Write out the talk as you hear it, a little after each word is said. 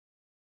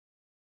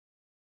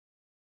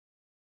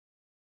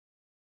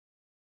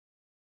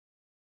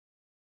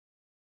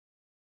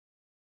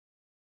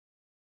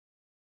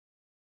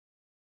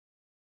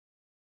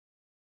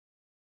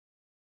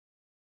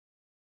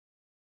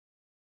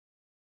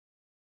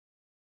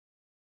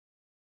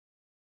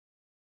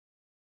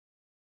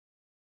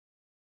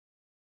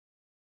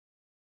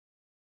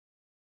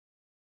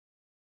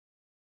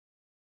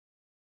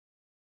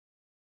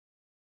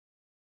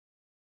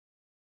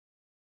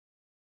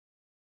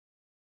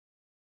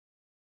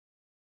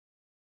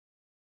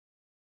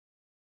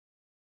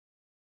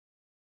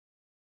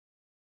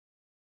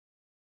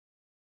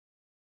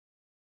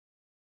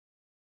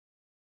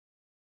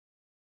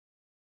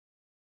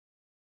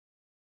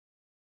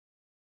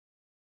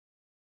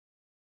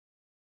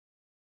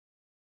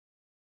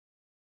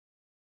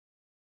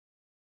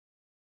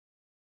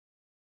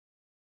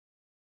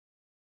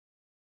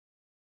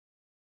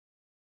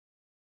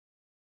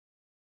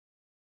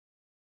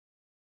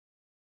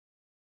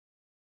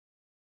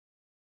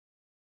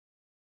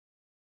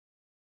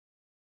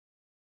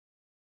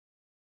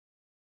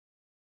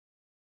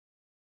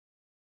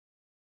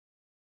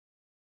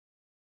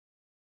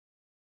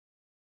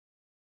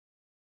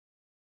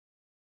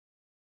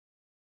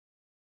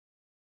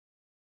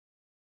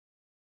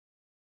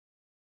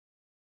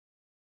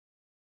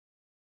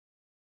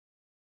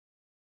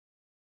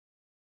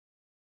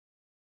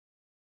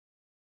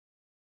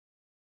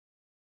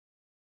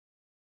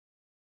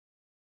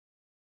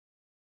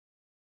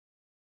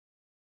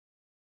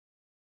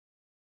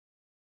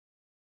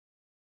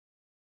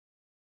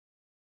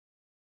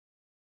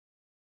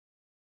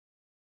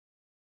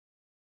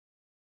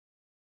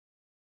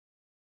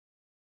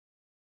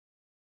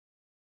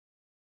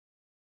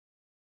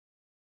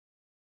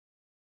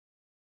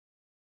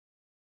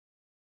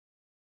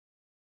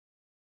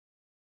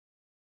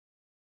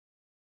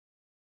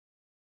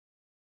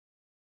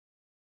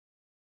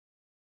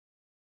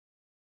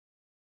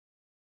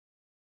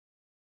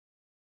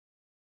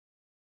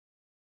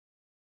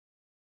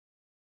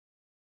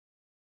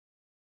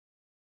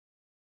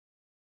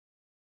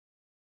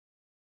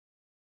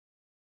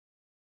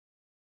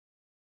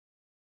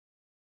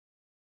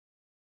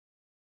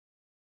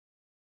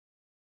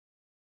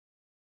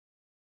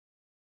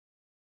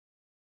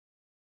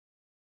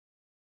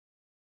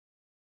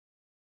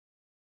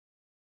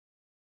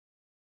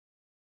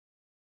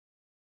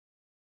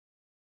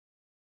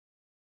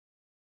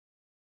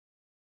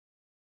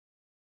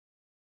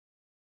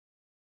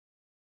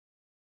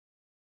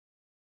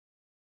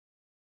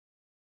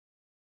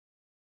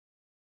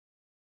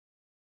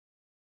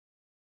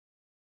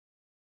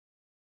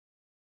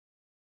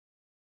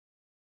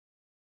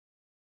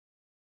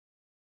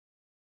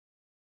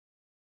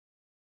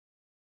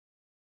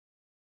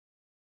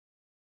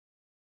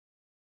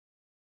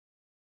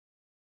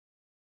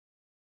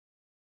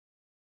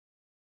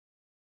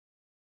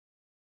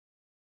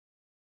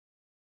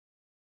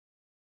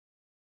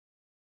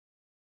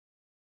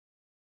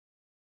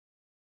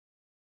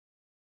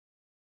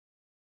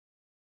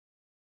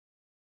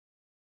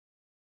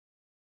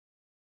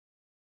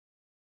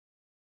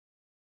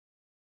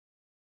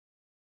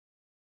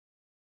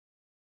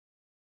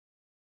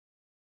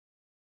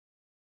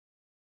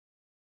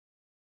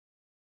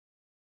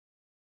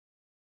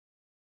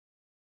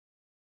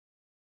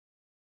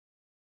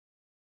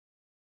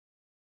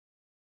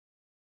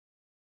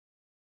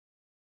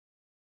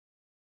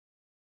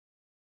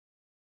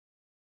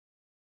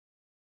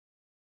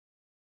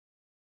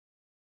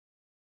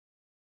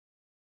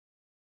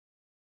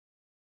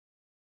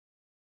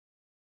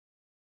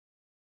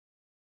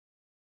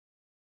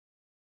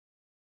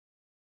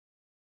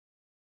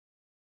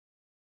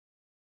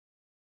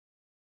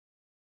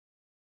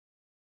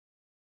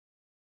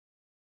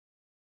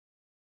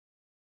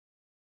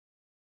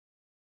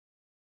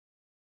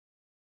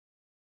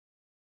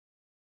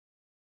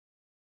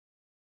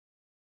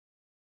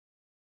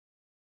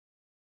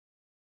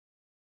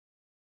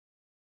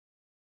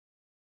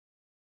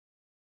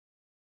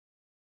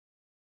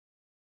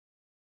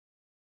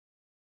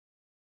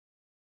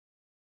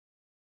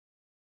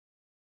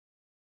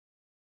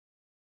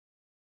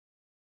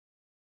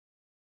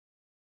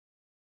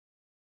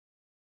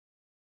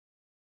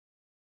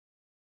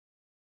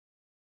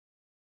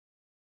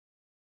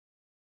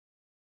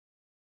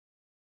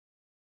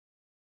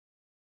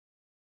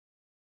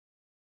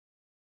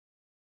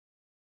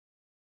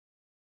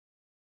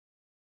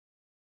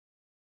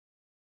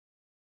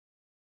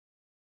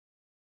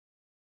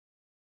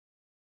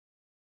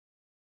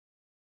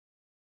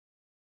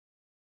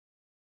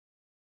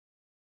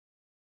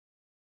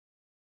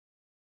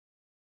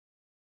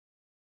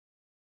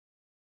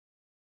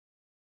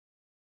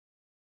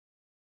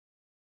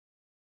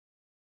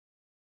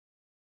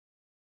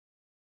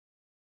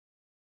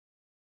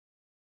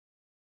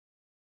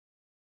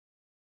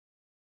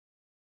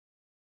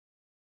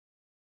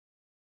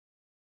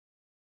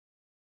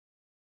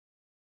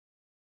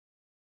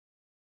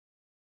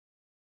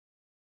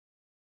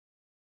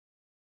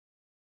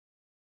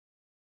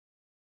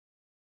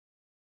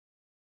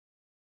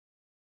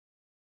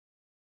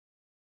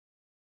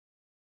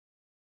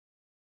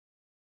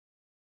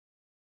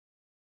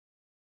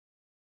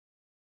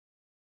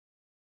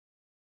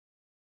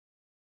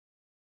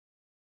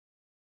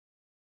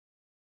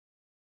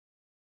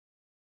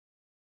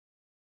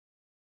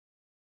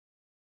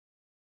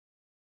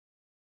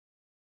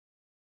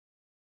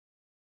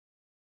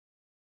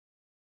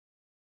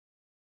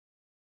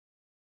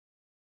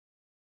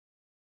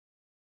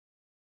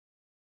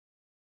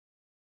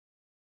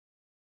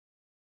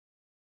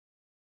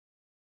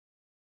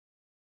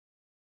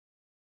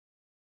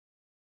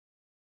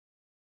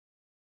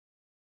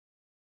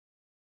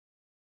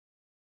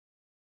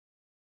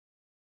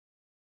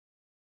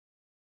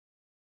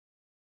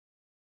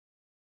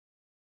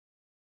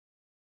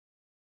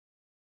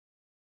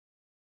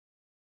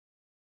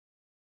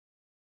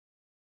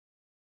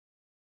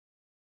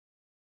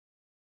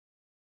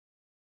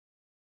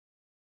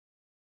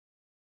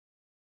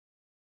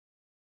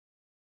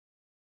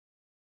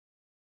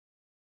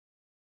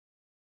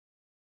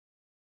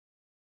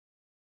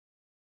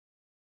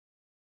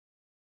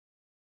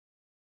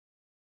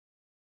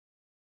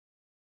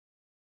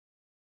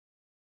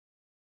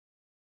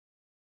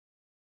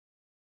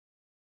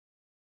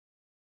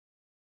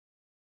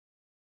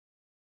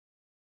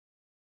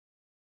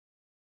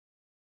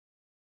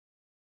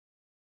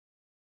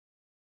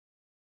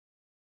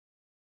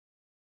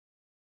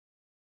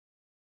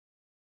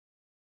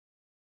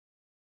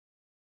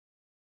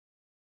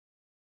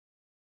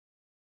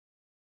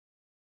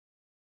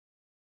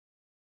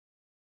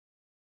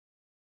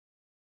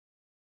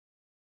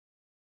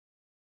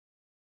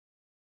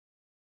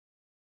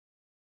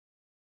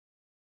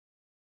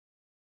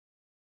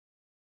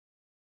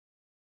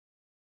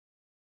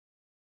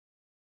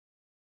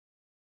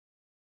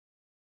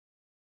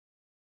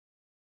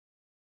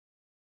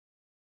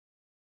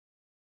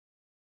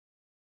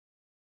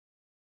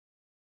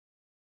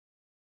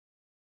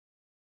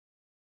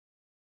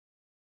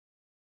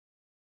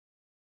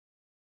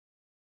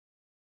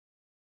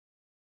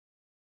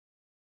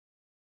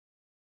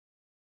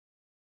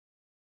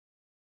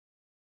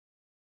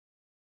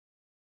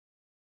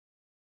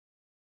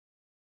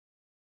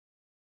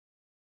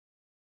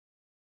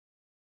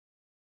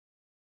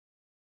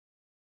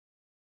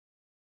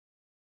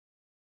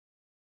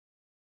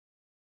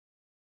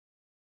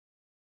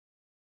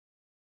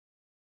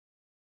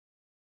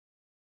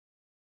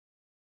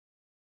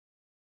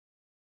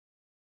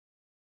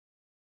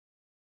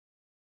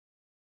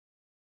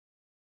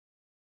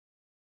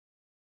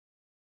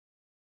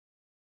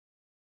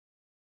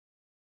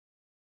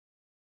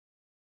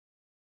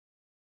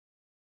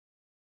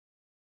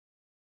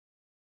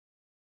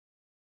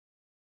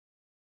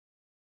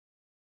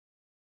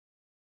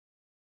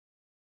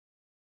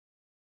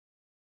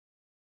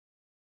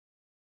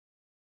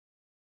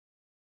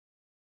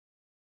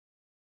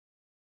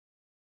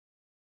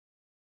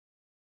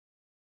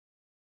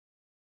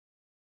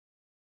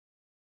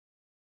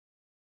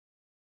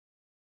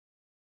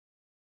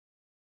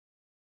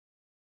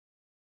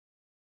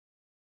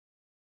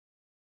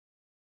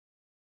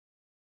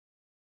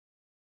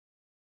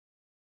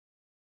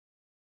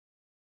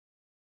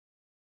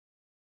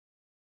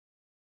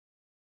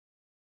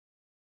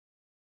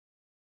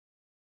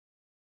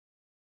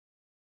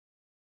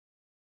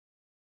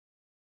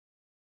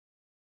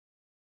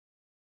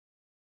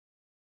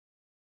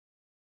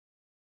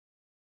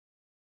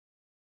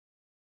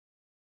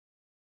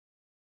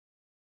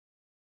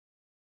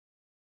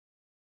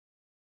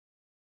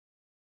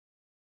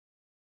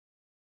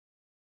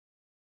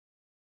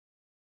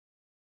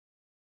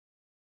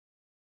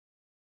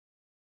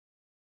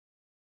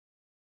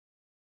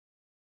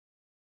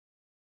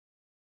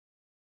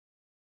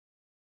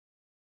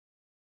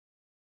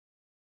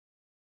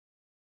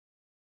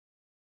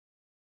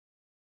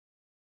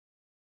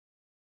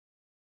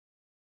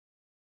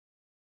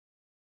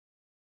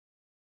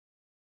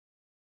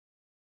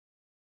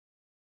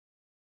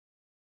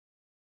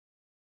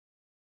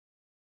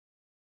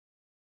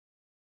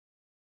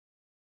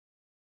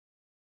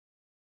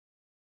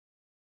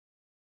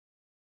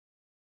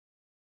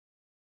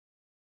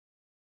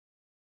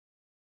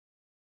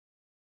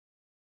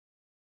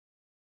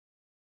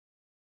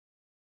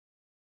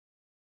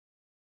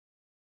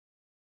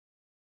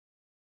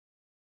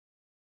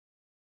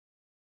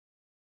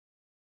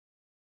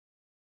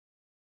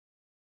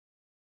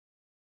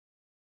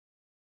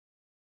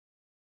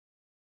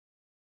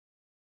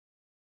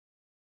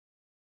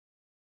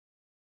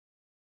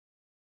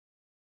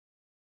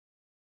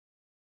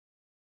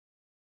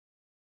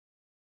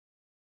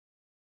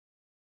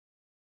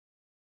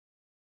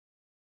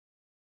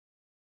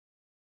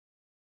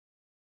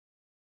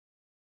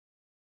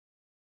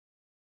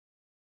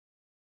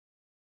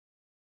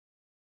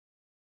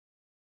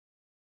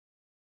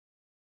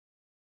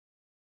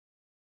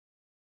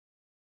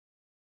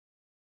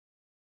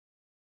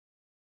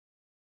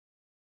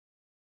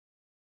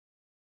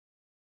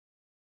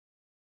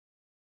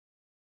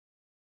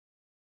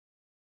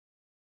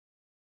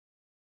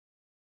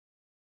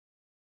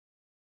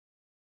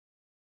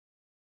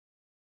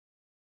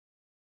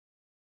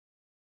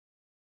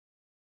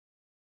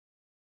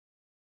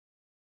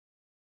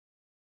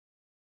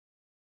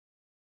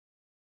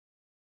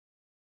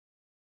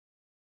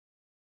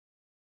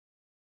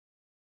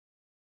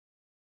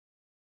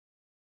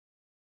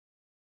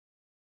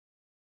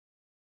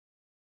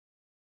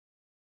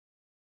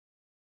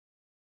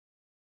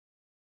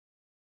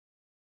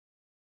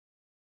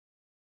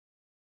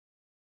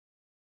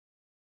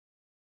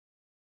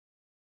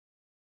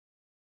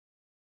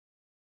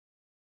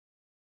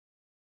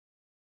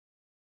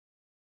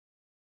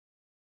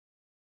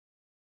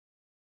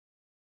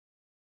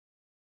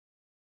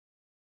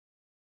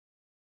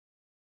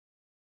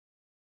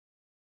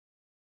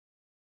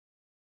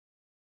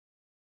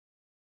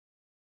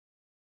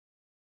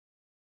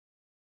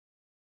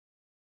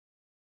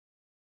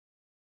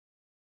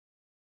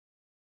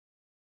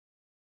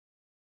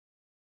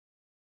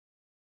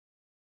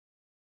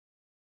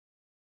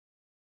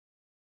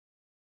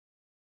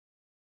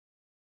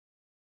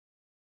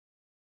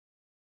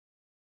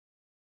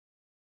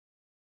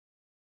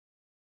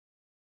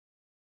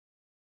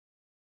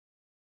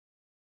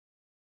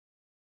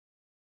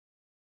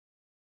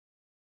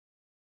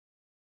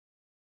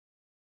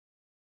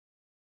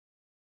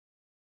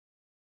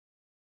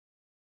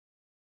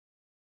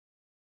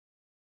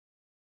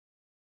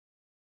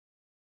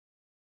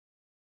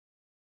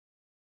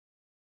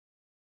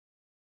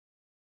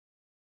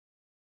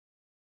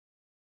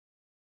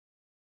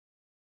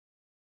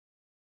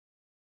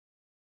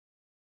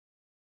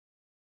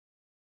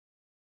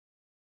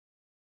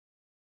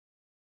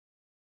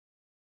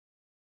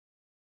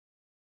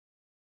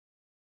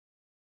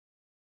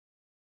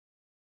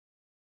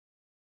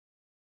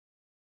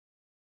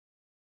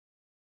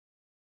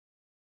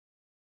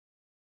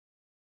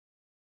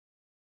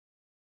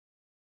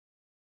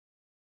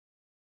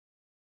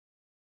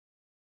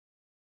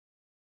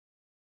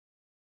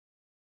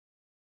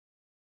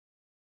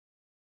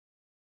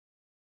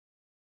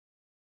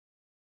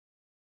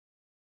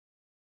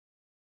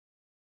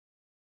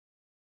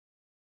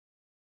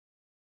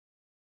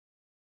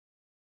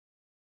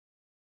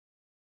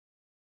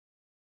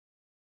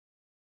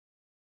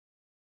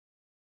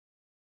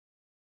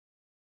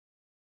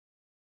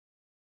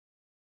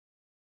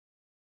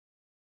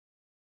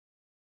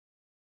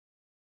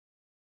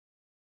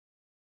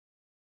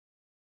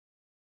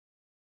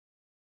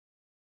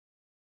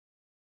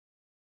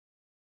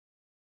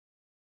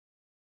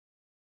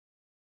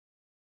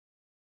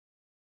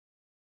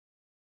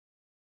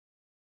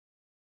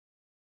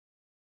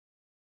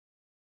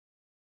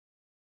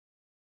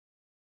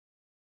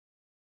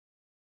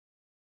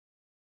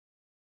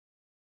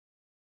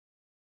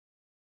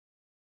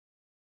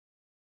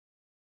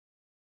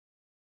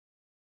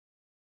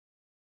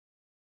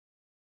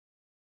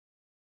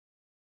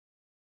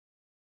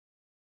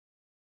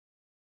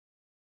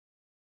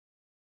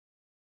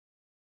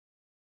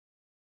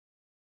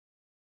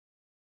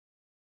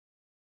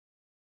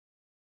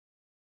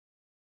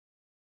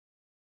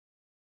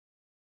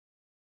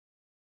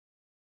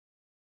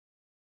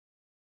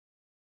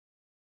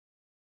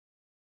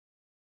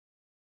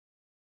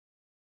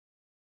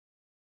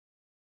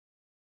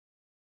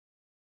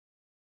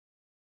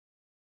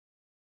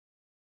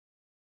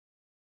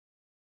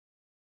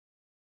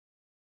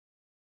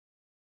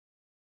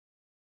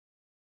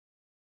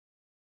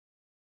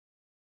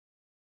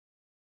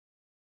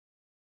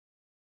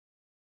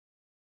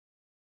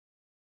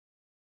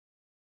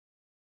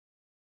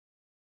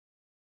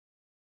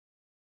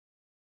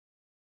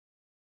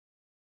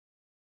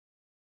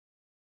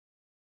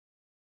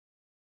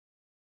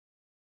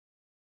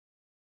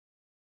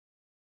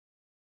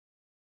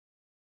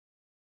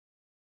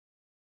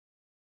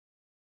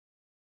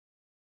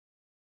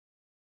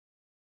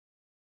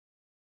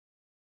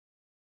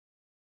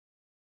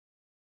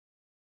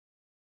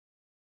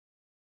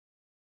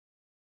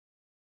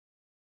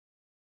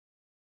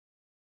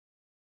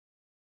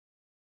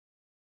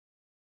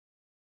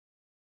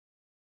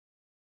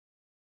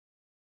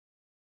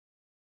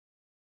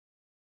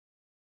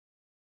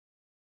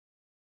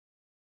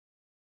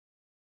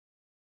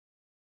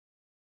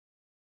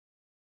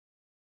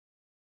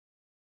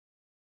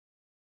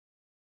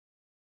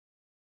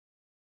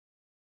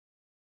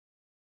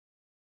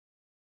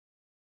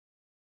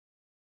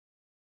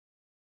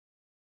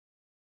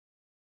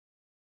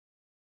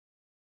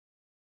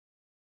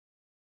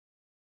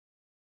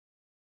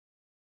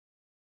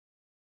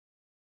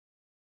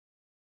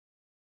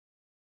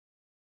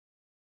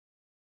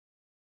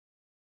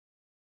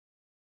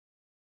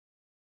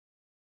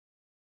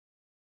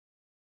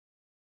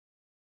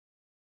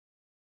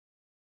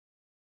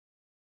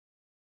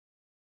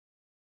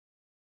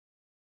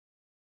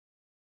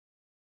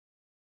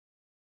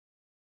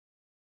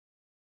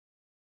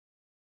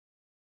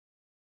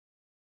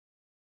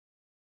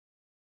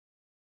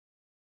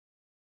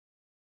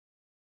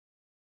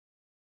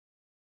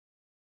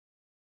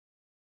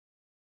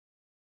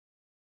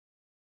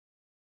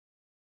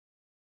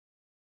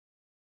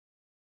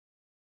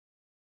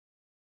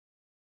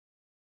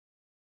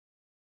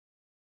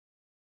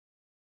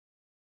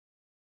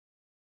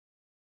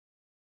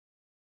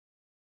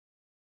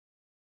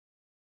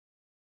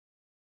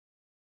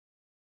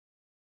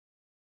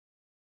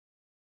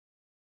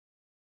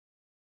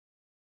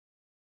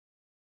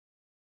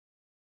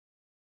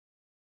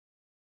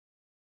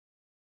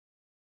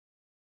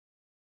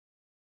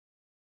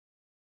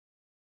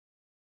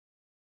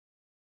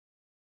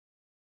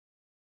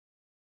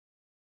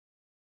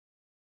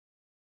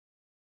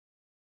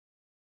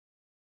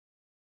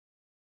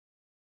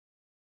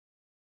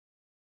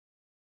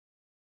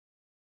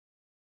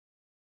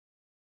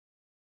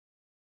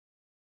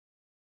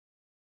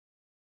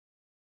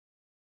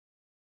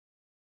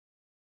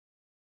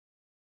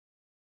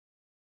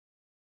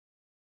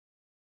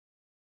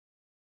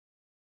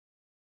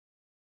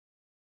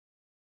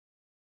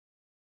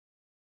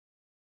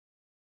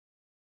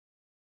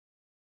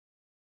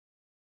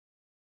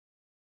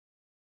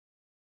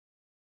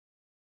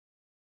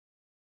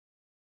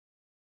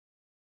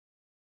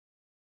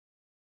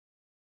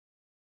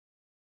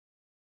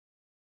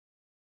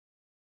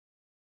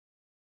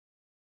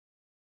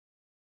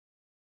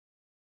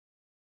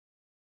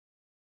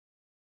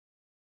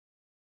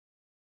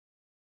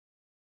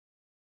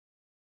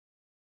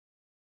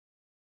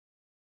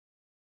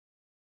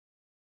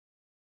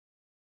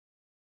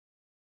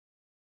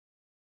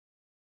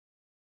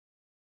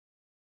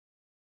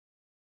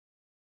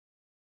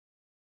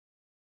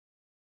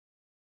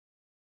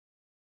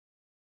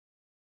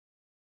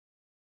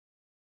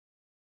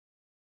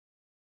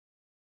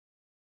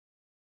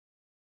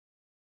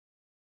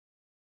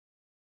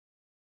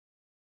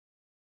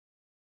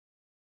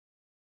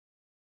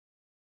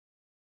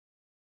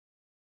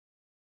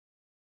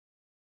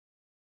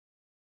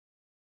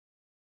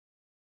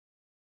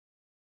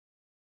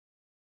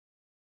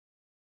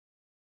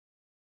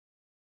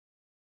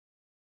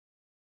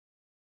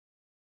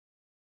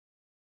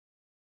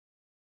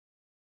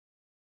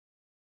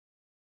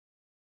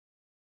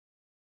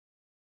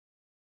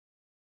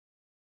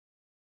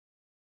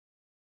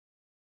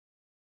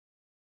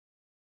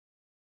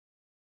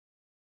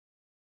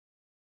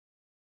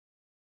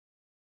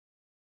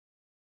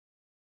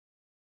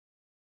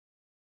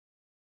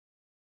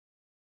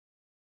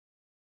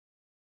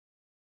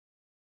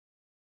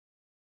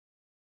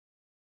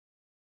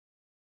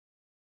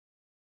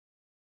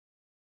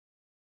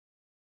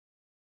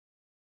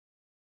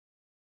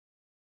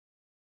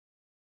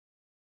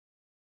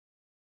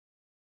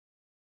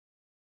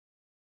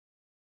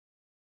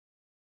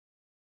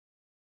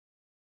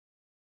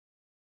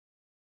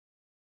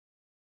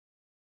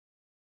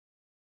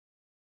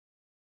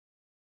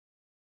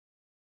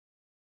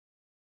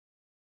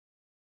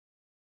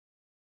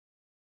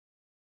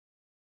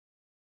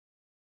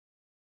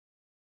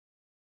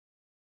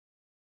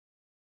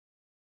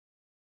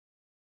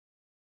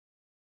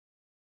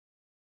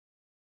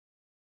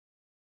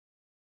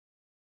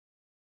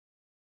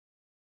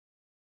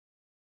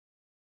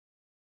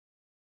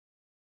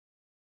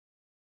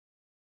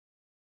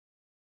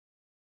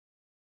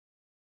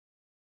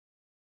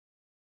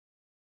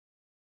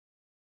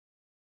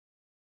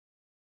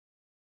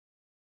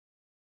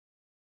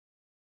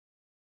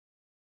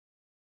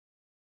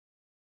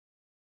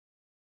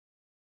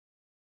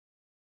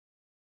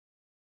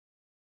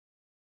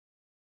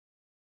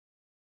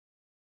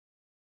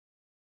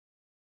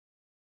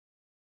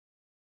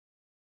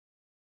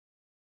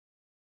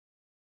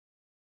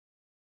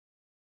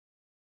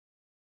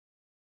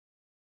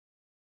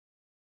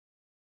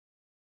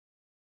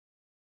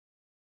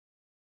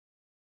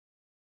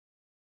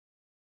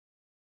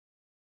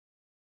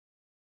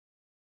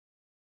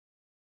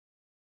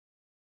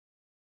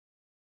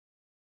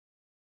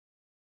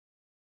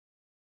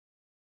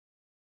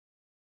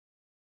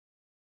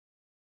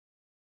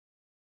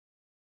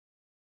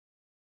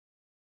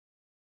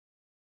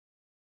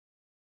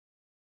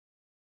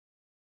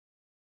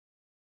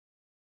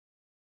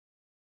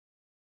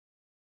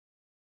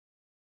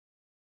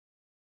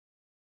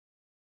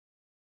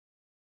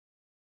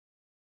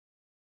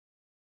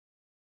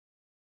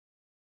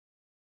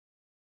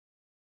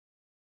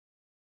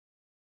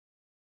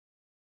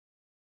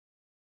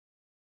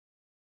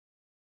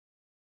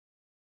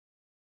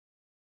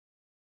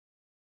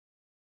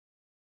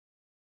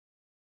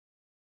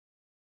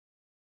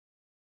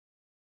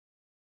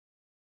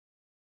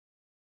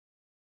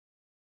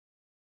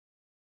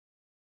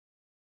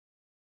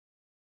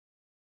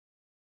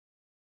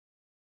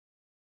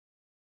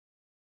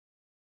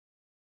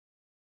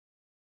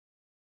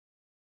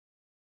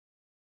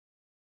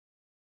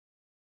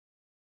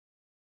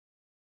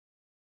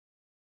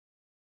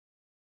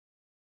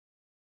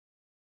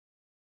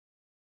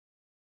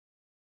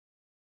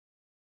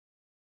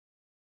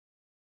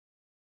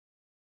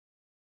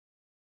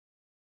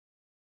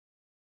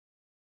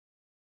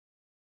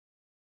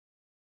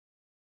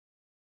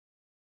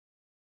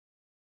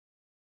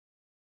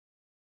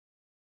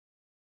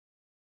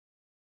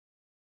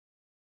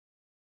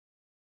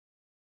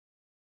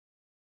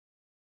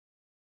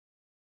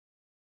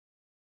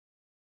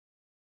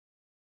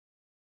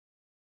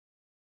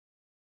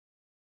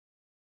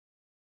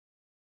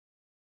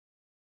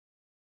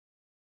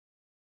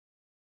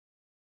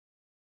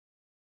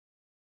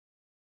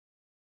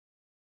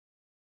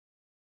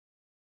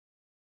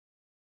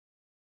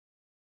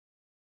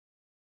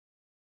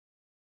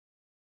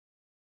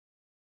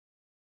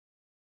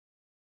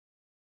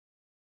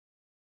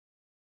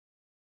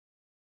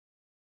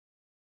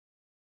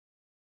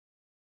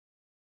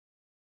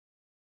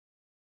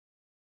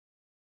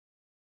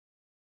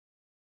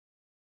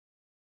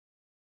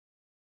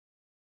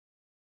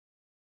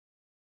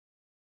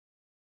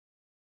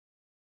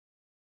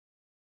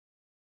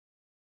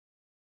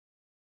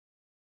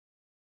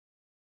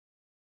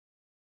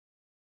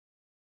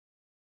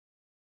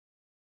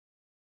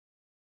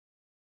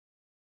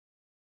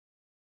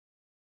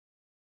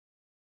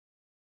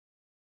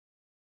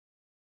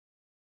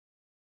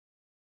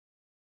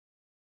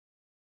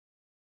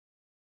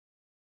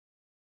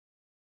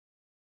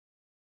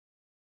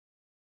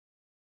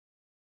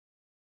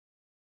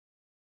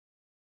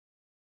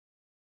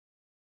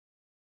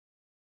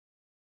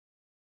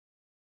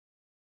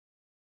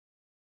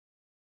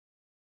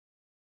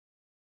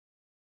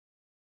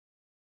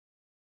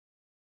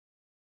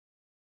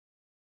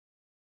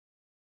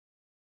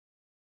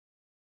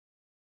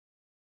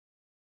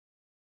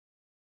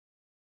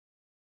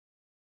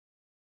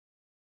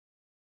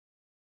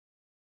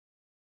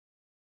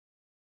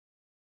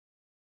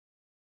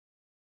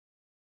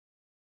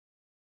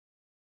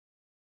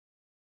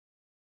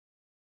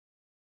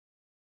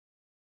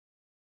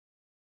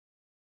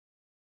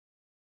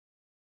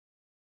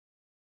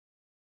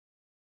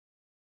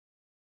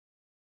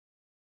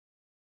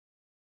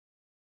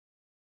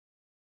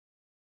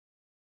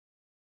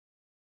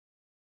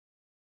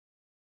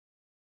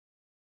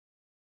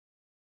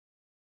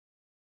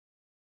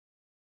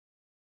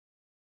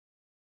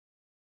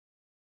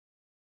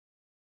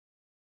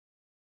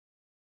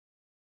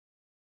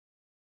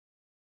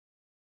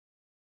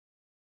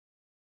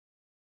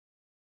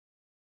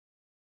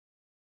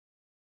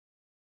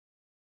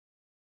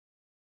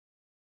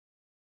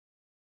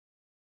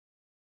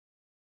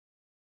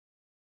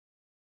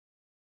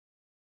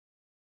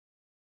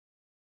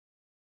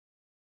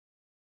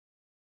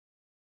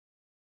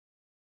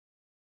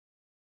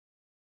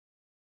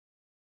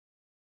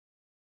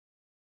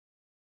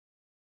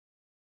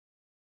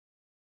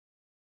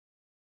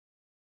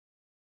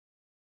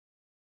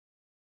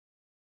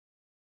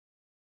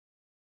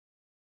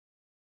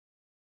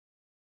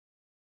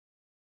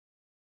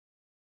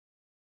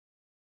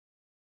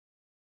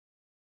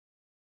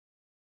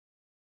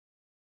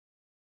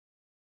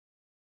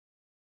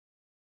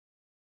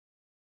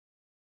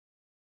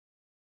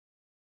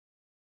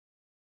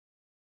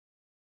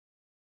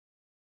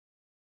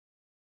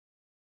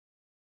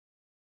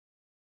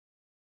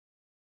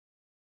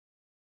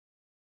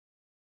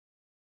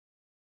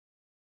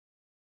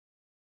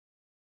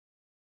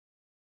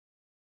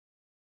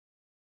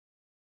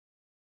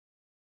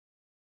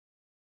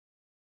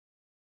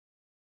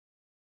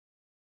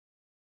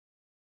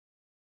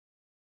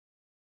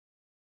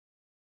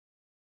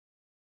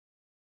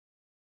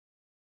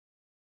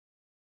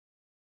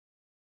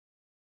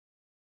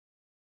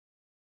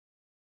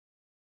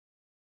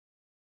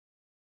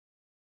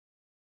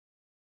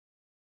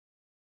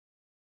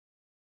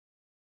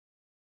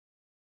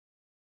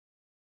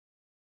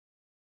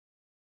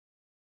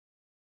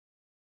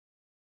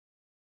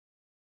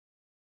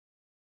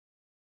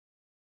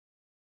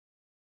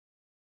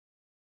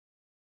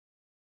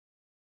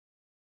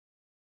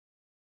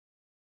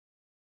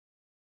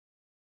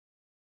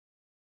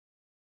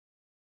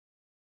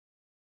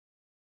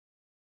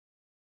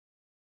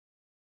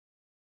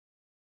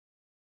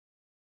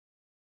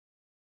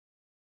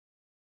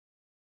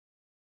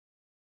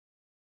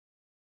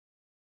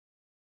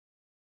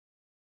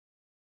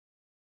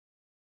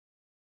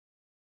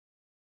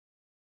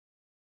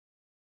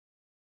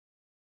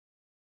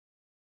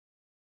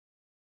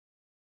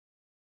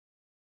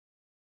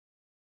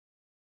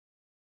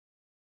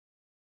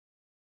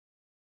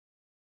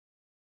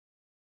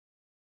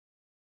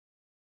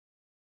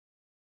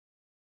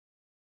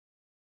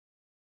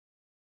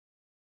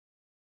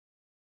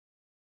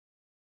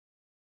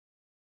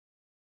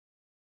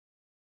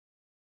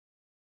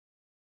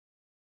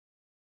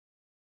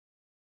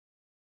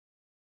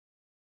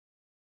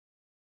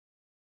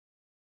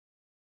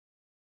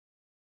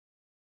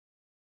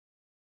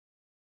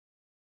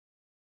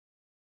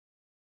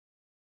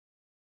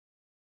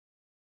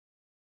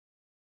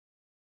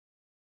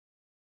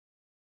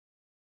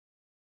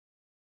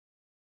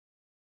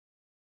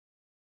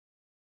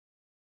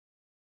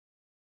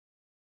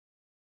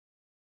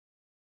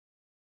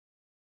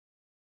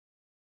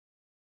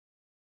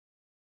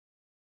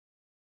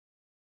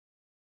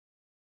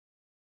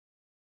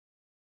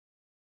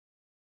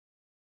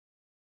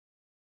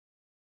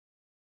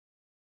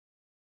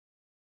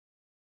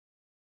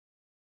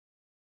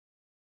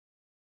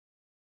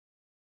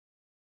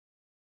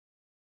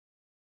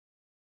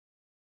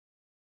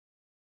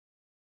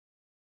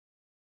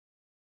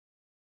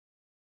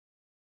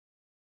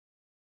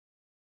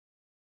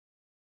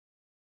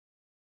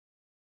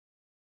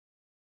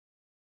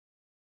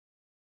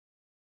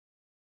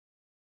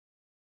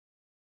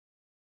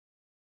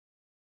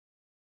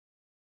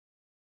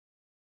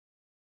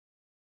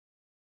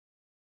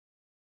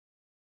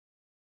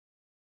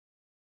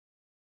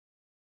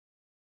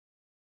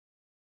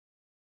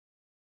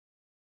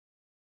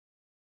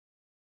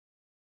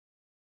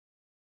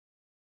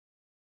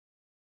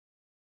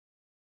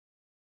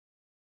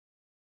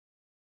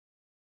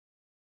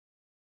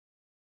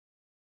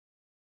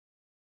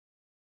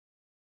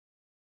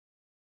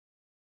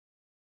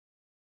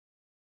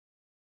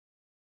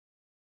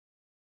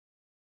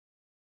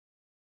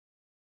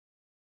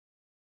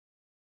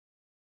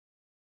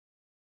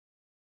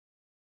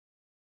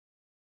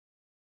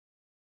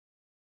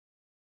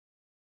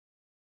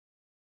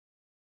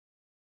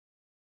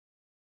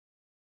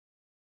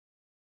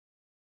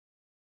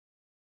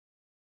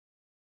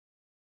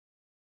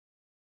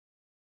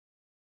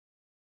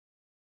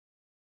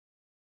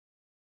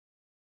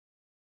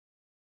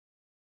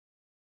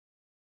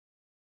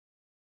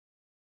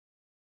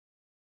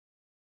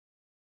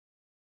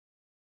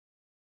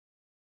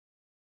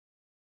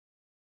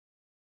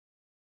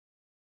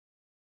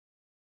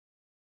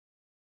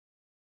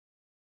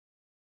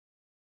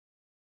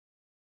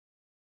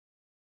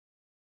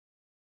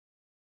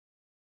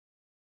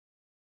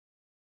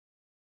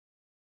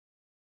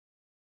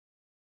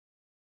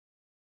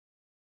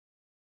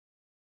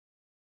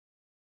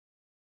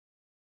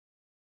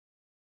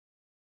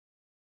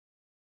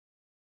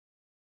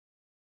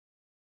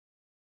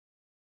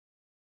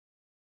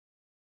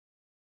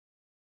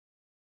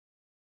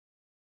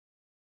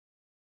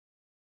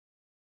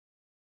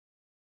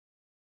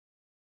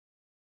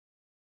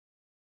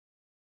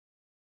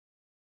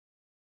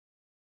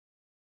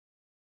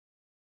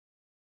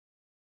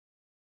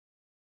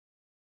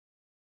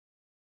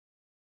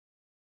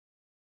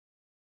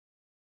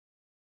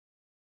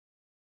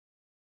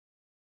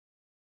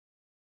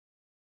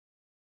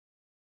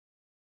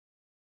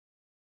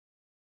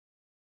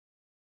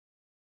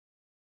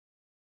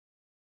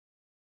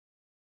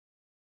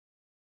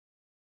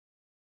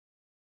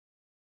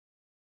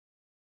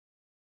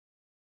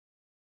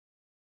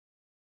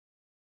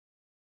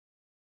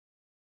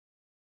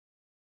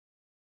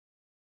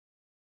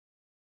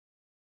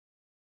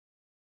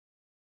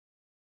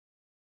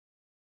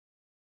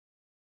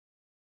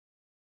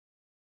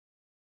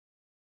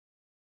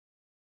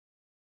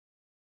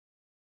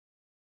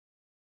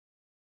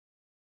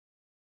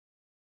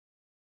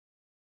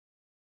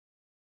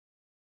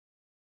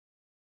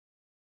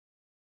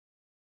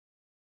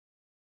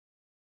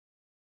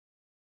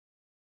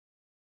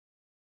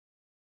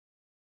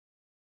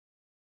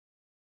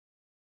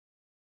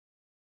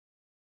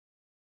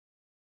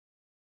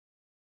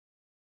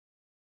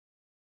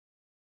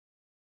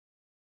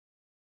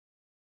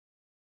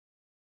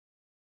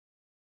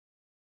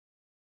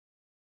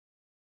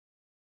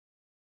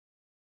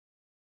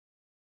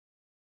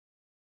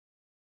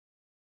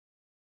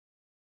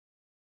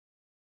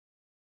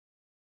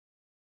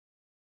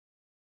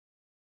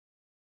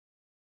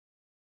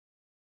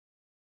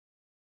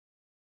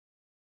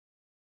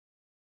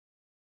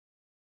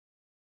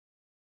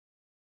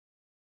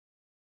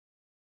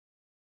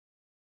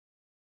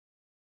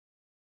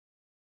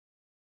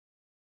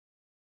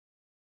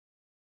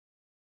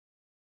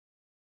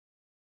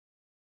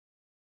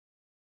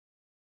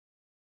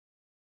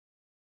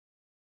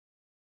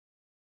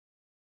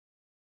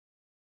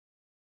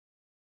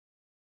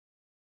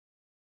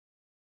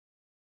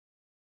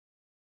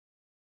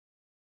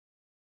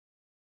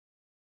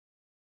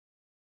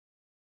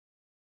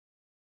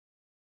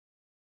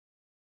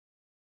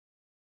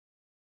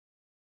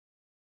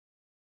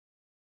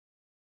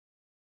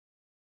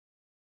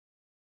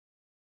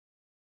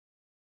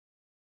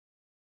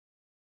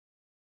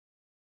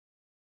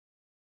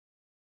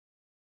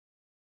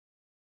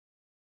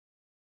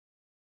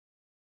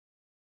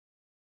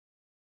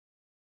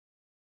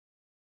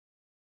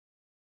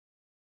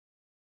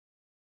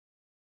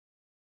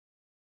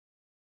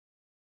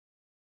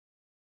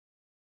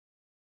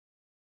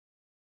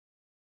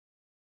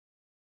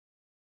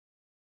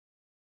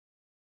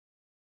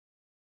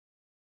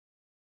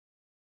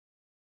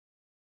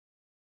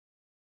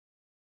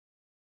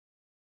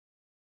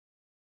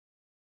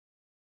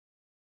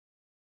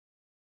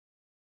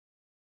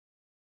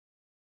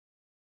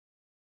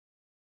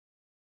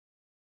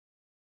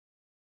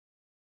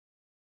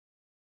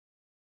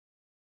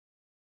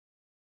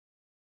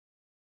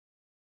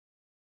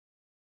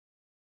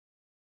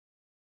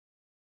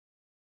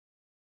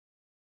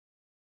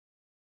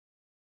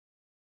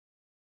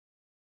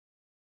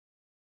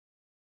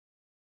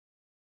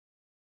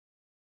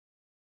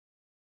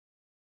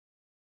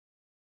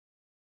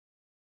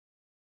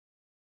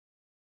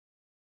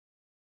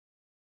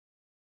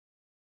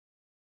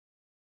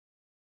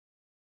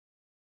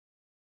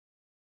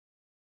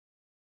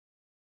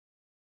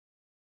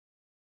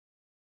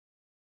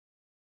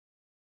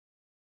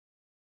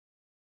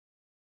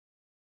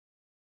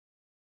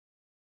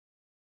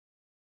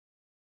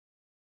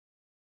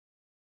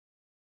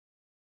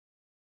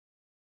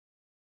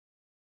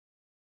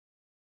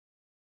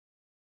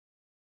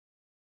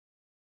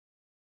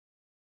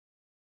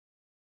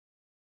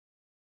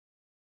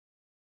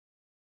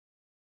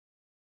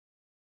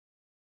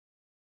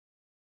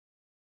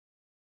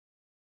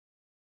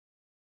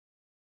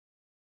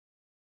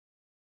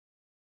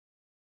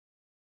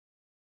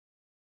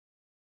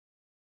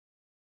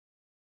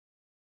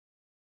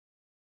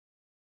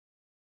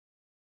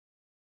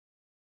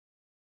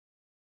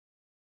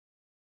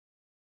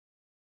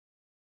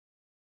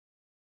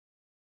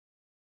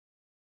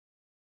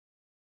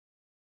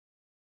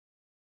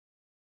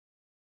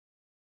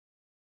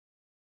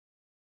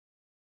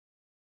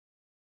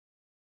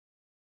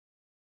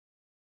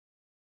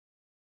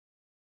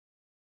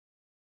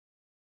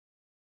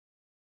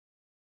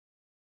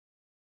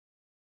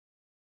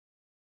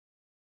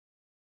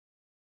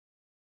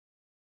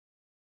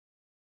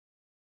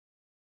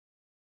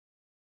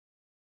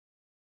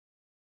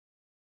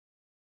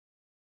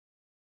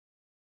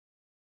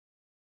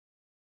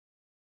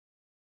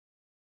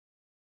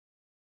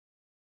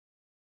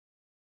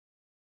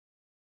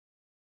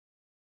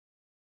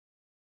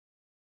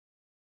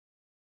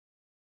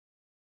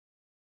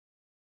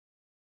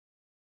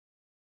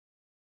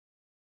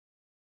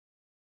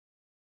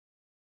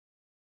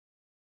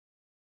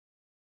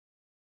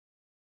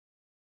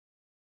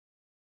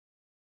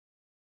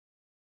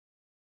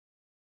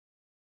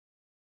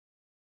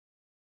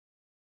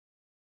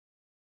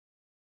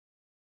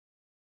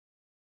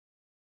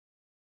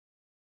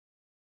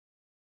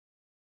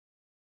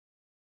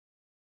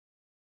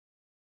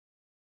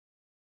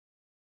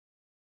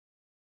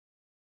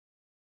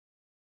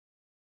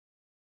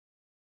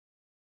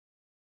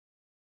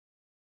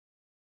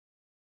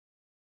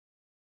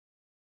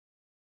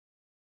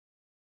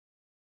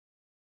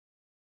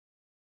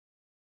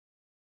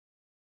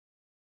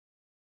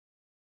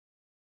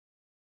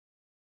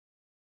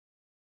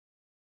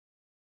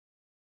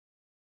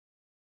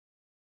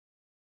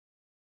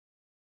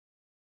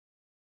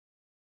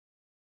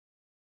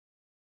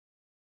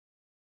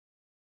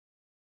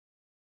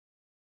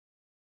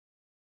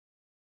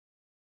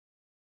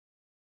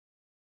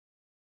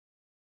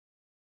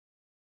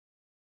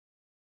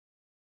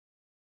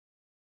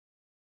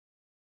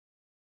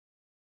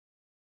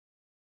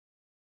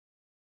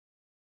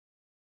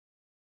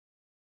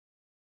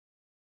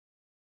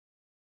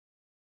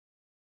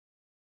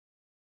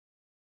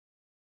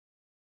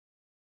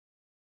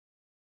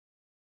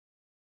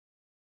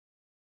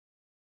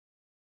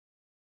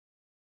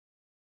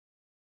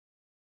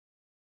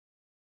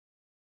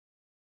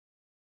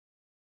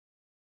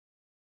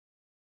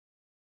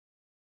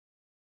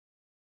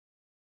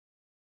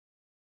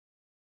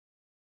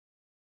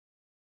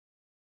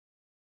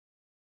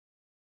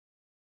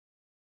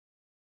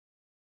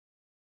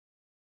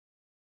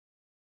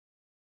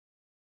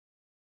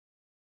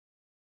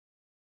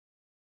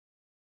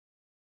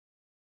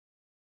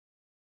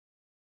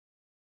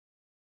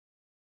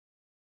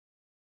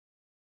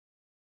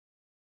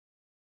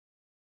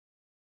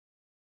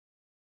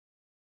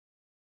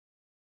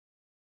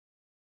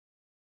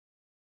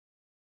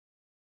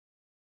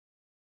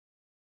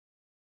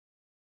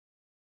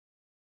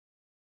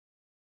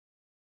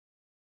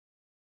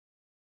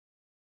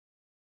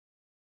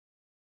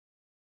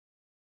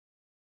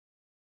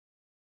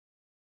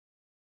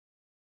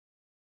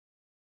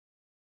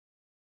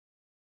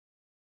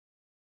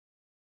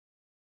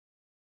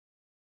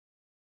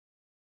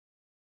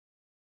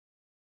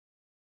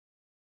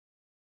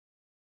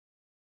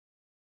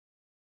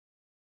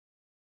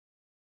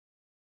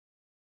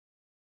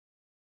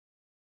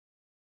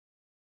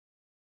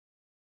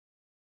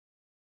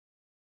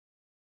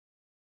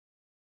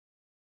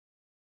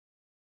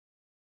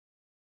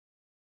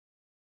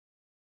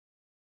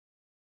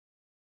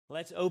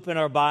Let's open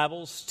our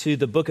Bibles to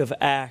the book of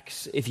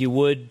Acts, if you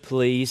would,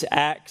 please.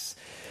 Acts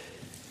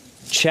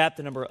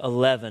chapter number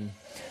 11.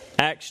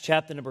 Acts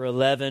chapter number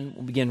 11.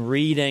 We'll begin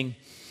reading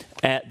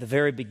at the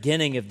very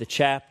beginning of the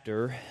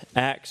chapter.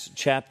 Acts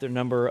chapter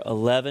number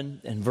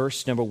 11 and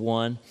verse number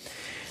 1.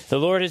 The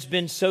Lord has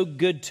been so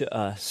good to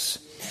us,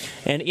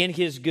 and in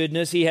His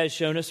goodness He has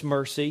shown us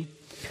mercy.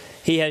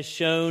 He has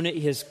shown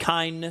His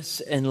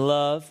kindness and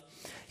love.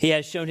 He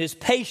has shown His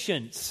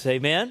patience.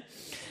 Amen.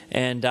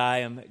 And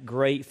I am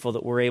grateful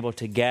that we're able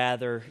to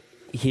gather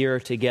here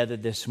together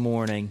this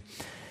morning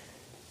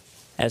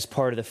as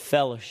part of the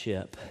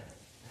fellowship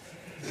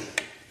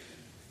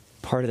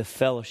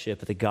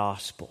of the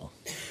gospel.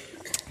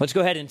 Let's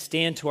go ahead and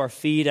stand to our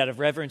feet out of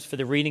reverence for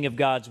the reading of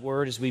God's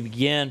Word as we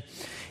begin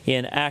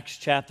in Acts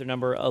chapter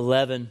number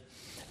 11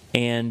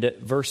 and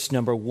verse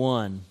number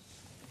 1.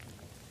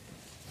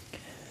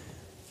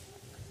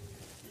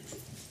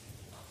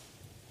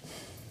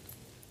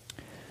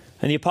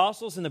 And the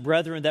apostles and the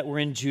brethren that were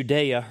in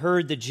Judea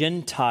heard the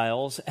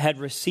Gentiles had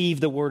received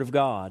the word of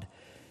God.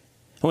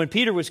 And when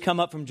Peter was come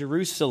up from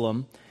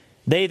Jerusalem,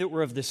 they that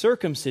were of the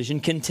circumcision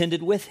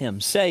contended with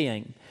him,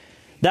 saying,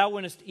 Thou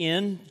wentest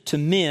in to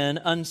men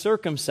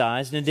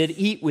uncircumcised, and did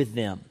eat with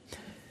them.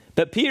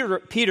 But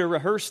Peter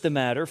rehearsed the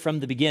matter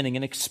from the beginning,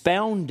 and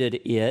expounded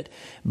it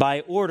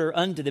by order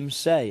unto them,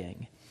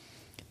 saying,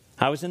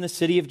 I was in the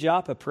city of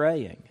Joppa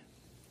praying,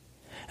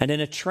 and in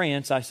a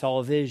trance I saw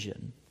a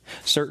vision.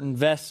 Certain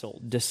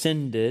vessel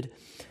descended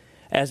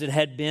as it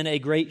had been a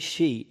great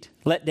sheet,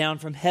 let down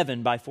from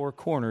heaven by four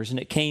corners, and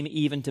it came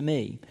even to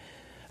me.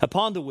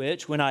 Upon the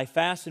which, when I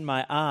fastened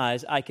my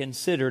eyes, I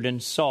considered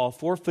and saw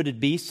four-footed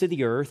beasts of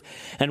the earth,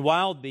 and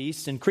wild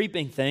beasts, and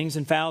creeping things,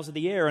 and fowls of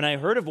the air. And I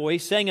heard a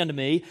voice saying unto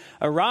me,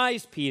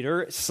 Arise,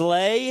 Peter,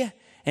 slay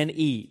and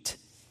eat.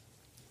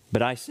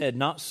 But I said,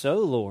 Not so,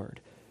 Lord.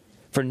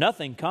 For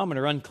nothing common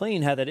or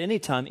unclean hath at any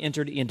time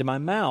entered into my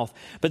mouth.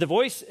 But the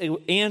voice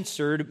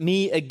answered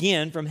me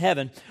again from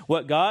heaven,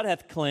 What God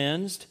hath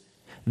cleansed,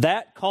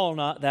 that call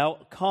not thou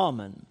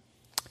common.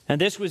 And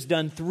this was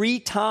done 3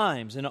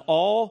 times, and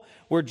all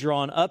were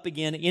drawn up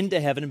again into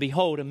heaven. And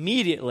behold,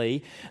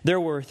 immediately there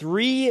were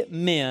 3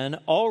 men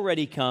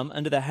already come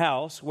unto the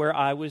house where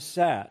I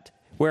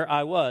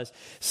was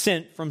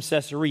sent from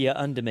Caesarea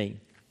unto me.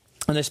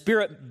 And the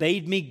Spirit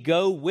bade me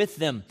go with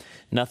them,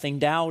 nothing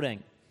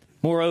doubting.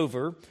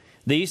 Moreover,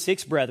 these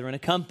 6 brethren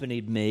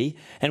accompanied me,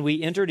 and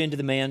we entered into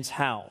the man's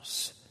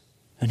house.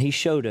 And he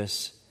showed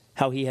us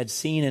how he had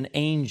seen an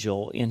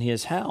angel in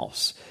his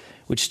house,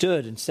 which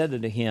stood and said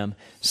unto him,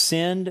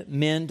 Send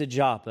men to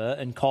Joppa,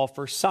 and call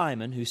for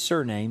Simon, whose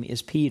surname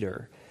is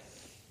Peter,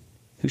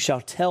 who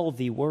shall tell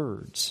thee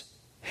words,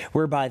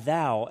 whereby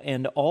thou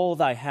and all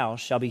thy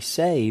house shall be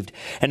saved.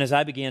 And as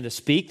I began to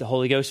speak, the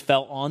Holy Ghost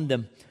fell on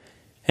them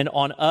and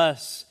on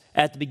us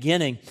at the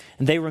beginning.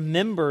 And they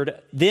remembered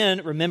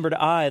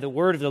I the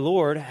word of the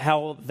Lord,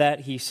 how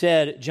that he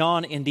said,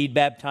 John indeed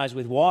baptized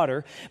with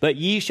water, but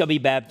ye shall be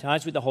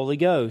baptized with the Holy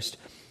Ghost.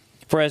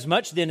 For as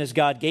much then as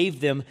God gave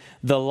them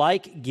the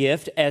like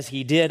gift as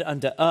he did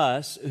unto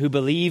us, who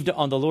believed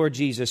on the Lord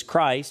Jesus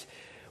Christ,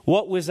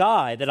 what was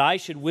I that I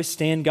should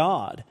withstand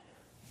God?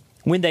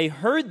 When they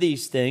heard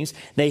these things,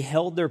 they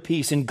held their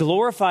peace and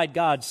glorified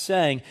God,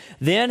 saying,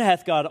 Then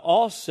hath God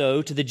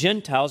also to the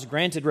Gentiles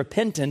granted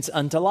repentance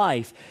unto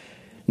life.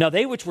 Now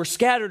they which were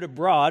scattered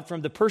abroad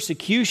from the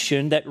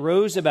persecution that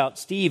rose about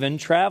Stephen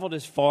traveled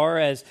as far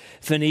as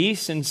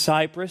Phoenice and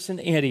Cyprus and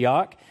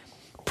Antioch,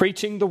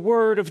 preaching the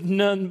word of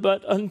none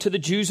but unto the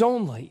Jews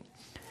only.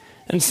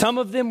 And some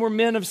of them were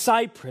men of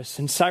Cyprus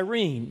and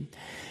Cyrene,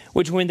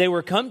 which when they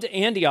were come to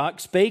Antioch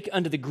spake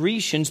unto the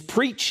Grecians,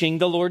 preaching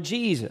the Lord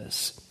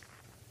Jesus.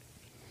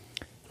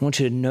 I want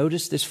you to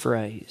notice this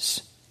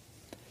phrase.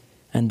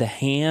 And the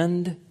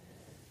hand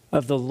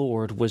of the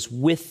Lord was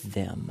with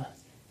them.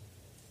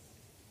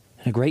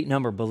 And a great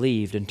number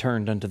believed and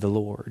turned unto the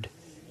Lord.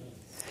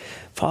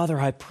 Father,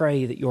 I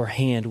pray that your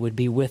hand would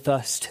be with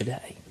us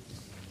today.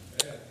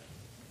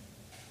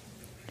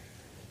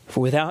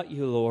 For without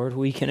you, Lord,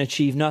 we can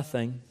achieve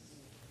nothing.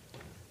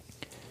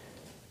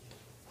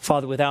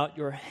 Father, without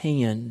your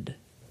hand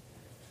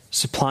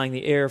supplying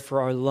the air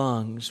for our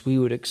lungs, we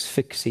would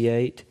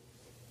asphyxiate.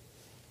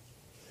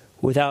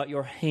 Without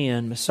your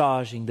hand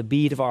massaging the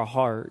beat of our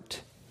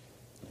heart,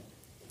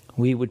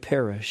 we would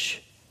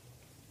perish.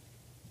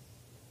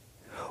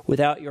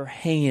 Without your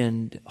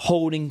hand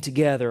holding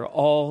together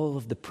all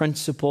of the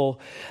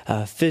principal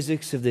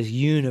physics of this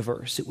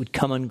universe, it would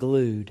come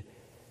unglued.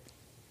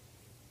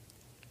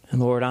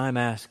 And Lord, I'm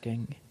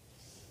asking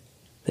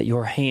that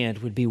your hand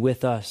would be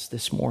with us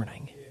this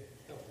morning.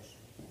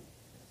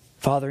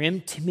 Father,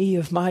 empty me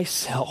of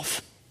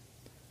myself.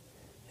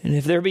 And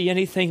if there be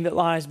anything that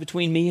lies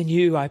between me and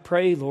you, I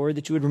pray, Lord,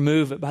 that you would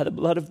remove it by the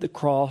blood of the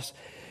cross.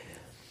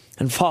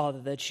 And Father,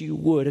 that you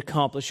would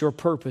accomplish your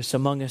purpose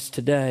among us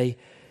today.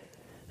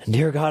 And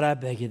dear God, I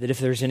beg you that if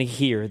there's any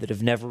here that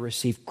have never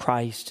received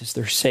Christ as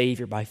their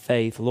Savior by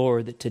faith,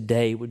 Lord, that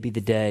today would be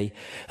the day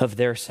of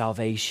their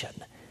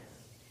salvation.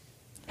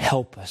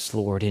 Help us,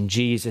 Lord. In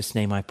Jesus'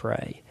 name I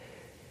pray.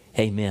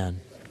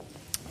 Amen.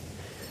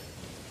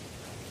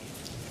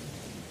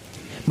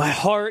 My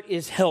heart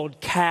is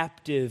held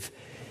captive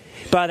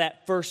by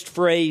that first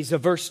phrase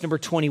of verse number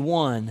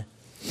 21.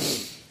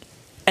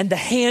 And the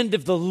hand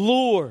of the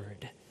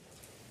Lord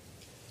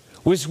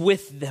was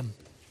with them.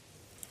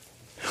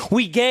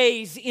 We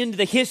gaze into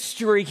the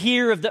history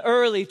here of the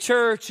early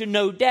church, and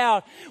no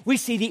doubt we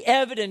see the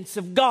evidence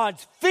of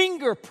God's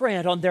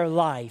fingerprint on their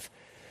life.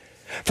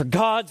 For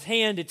God's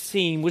hand, it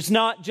seemed, was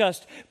not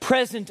just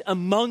present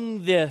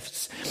among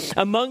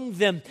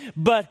them,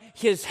 but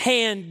His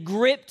hand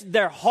gripped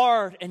their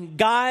heart and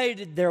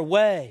guided their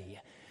way.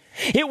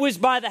 It was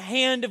by the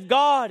hand of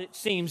God, it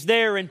seems,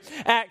 there in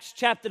Acts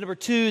chapter number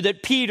 2,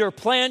 that Peter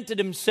planted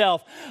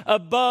himself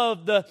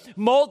above the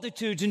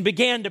multitudes and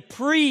began to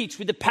preach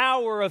with the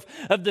power of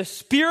the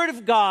Spirit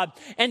of God.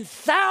 And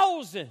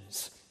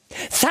thousands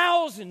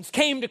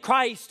came to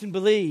Christ and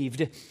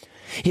believed.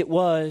 It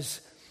was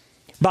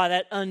by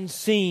that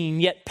unseen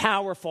yet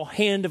powerful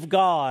hand of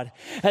God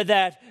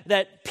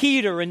that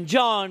Peter and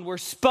John were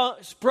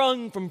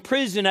sprung from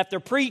prison after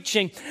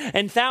preaching,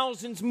 and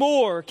thousands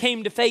more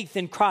came to faith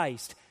in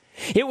Christ.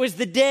 It was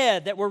the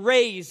dead that were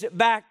raised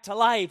back to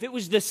life. It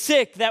was the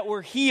sick that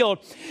were healed.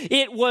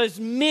 It was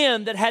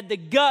men that had the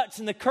guts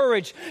and the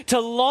courage to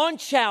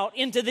launch out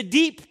into the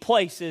deep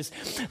places,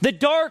 the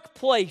dark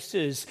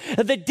places,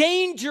 the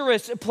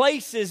dangerous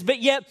places,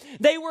 but yet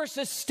they were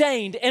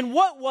sustained. And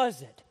what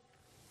was it?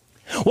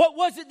 What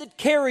was it that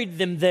carried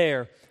them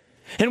there?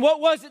 And what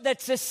was it that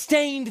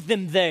sustained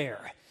them there?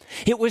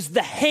 It was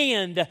the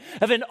hand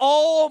of an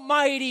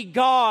almighty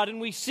God.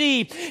 And we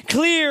see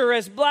clear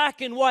as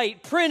black and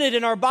white printed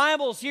in our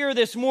Bibles here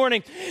this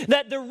morning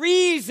that the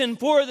reason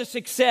for the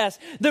success,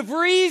 the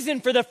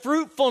reason for the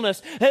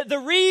fruitfulness,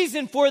 the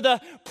reason for the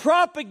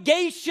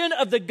propagation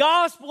of the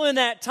gospel in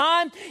that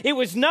time, it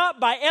was not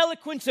by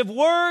eloquence of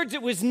words.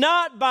 It was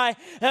not by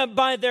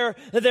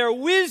their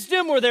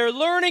wisdom or their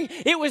learning.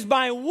 It was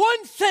by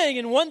one thing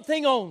and one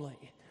thing only.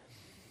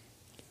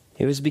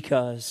 It was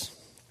because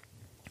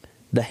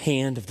the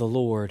hand of the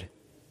Lord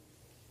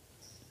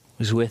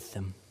was with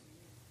them.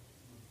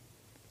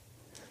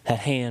 That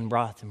hand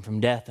brought them from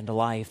death into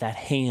life. That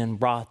hand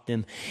brought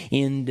them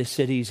into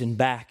cities and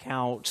back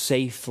out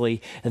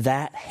safely.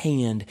 That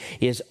hand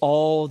is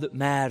all that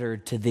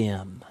mattered to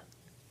them.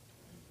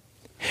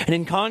 And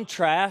in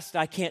contrast,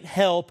 I can't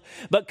help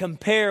but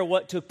compare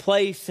what took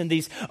place in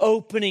these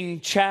opening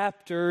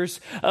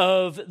chapters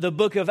of the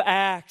book of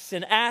Acts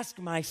and ask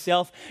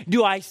myself,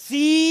 do I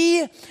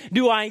see,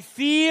 do I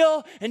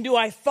feel, and do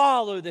I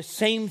follow the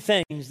same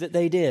things that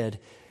they did?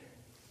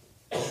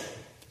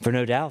 For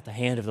no doubt the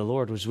hand of the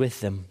Lord was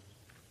with them.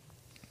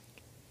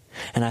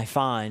 And I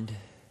find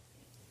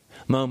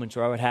moments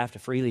where I would have to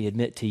freely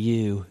admit to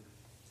you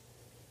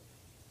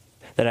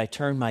that I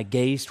turn my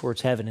gaze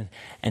towards heaven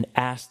and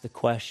ask the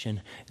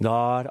question,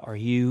 God, are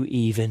you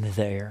even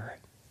there?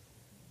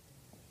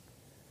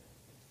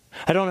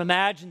 I don't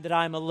imagine that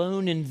I'm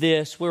alone in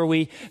this, where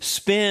we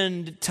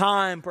spend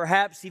time,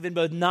 perhaps even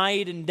both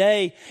night and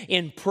day,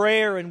 in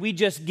prayer, and we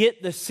just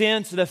get the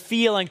sense, the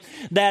feeling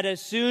that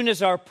as soon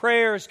as our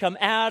prayers come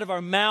out of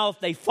our mouth,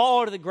 they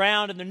fall to the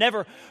ground and they're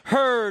never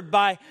heard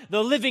by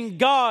the living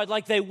God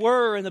like they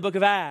were in the book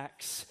of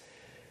Acts.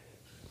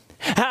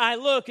 I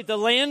look at the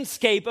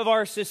landscape of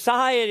our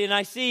society and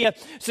I see a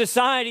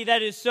society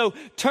that is so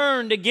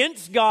turned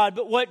against God.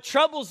 But what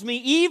troubles me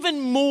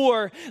even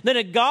more than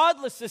a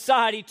godless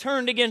society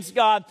turned against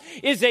God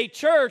is a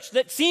church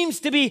that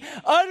seems to be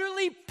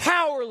utterly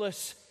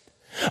powerless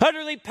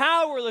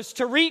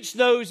to reach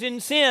those in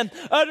sin,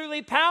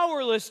 utterly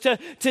powerless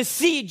to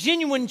see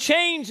genuine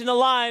change in the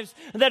lives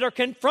that are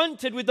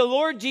confronted with the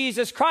Lord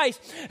Jesus Christ.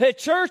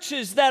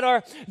 Churches that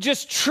are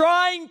just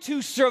trying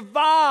to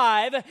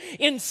survive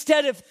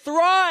instead of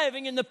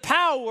thriving in the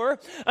power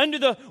under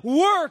the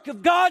work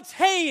of God's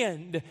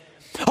hand.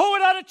 Oh,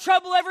 it ought to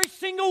trouble every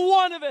single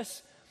one of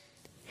us.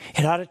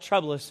 It ought to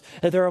trouble us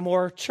that there are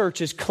more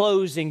churches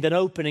closing than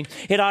opening.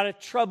 It ought to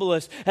trouble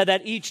us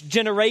that each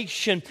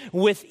generation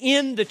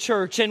within the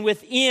church and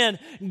within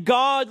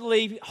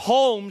godly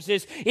homes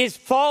is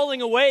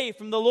falling away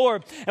from the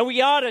Lord. And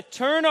we ought to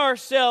turn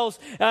ourselves,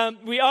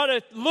 we ought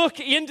to look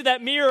into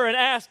that mirror and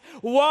ask,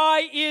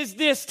 why is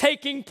this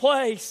taking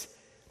place?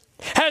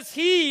 Has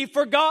He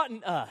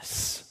forgotten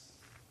us?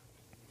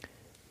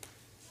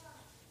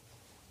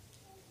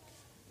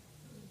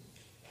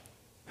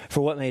 For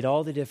what made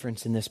all the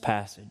difference in this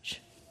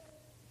passage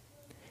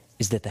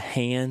is that the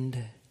hand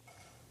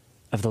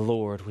of the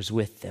Lord was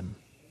with them.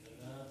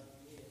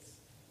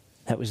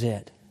 That was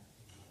it.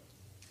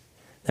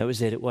 That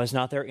was it. It was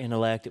not their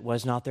intellect. It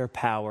was not their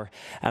power.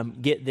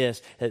 Get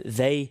this,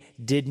 they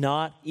did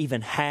not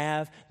even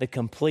have the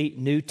complete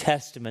New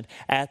Testament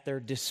at their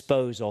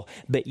disposal,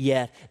 but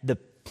yet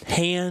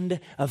hand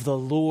of the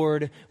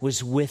Lord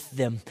was with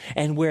them.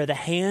 And where the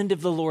hand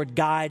of the Lord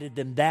guided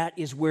them, that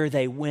is where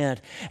they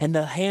went. And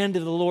the hand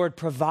of the Lord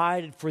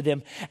provided for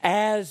them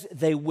as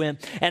they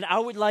went. And I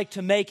would like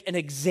to make an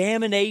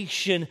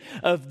examination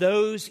of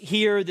those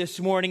here this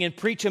morning and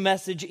preach a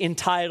message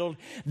entitled,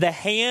 "The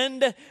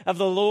Hand of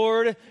the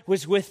Lord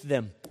Was with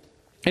Them."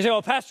 You say,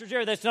 "Well, Pastor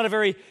Jared, that's not a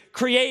very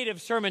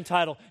creative sermon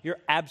title." You're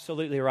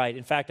absolutely right.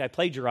 In fact, I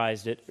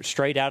plagiarized it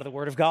straight out of the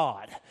Word of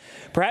God.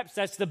 Perhaps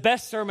that's the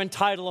best sermon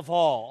title of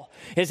all,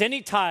 is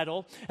any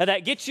title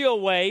that gets you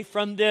away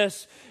from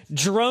this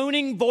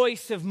droning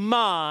voice of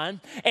mine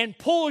and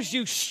pulls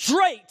you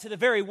straight to the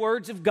very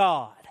words of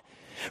God.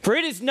 For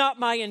it is not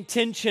my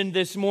intention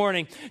this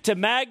morning to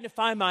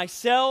magnify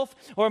myself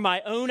or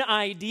my own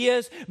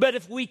ideas, but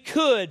if we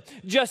could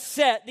just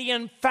set the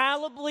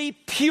infallibly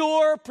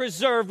pure,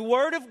 preserved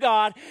Word of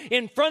God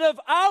in front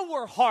of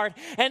our heart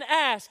and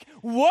ask,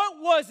 what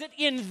was it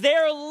in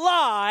their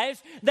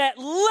lives that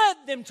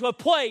led them to a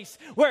place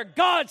where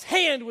God's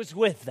hand was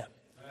with them?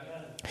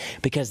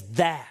 Because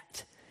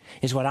that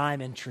is what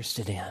I'm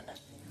interested in.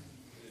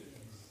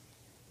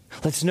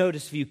 Let's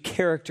notice a few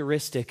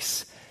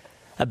characteristics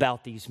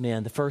about these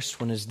men. The first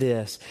one is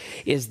this,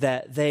 is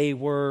that they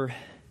were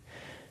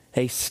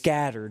a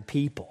scattered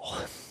people.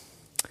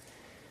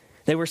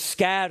 They were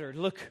scattered.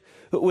 Look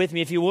with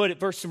me, if you would, at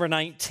verse number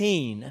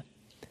 19.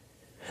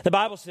 The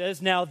Bible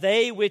says, "Now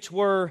they which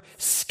were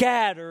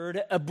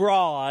scattered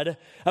abroad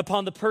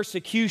upon the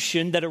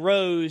persecution that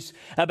arose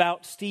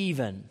about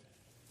Stephen."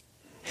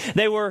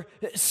 They were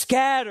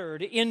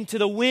scattered into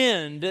the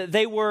wind.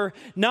 They were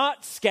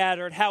not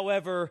scattered,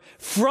 however,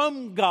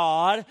 from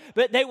God,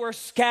 but they were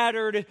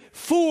scattered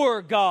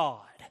for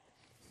God.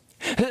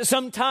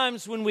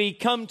 Sometimes when we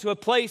come to a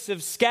place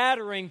of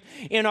scattering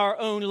in our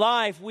own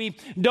life, we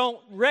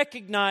don't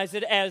recognize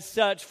it as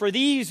such. For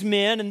these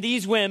men and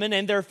these women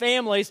and their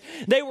families,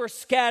 they were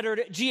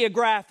scattered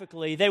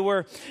geographically. They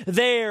were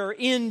there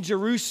in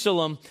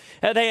Jerusalem.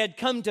 They had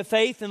come to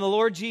faith in the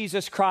Lord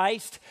Jesus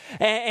Christ,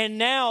 and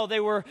now they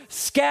were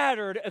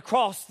scattered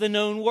across the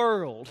known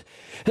world.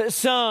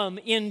 Some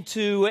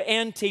into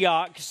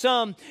Antioch.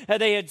 Some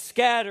they had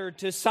scattered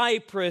to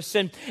Cyprus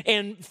and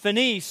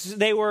Phoenice.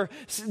 They were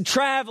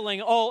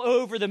traveling all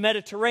over the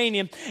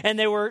Mediterranean, and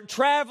they were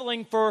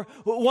traveling for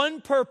one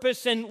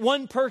purpose and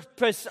one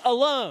purpose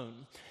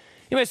alone.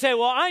 You may say,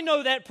 "Well, I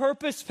know that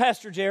purpose,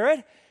 Pastor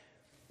Jared."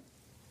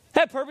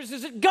 That purpose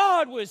is that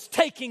God was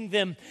taking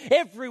them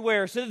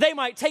everywhere so that they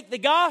might take the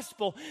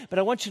gospel. But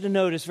I want you to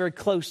notice very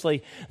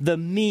closely the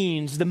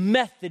means, the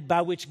method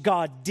by which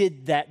God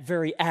did that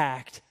very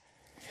act.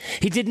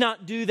 He did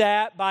not do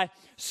that by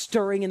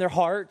stirring in their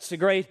hearts a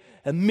great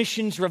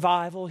missions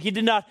revival. He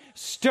did not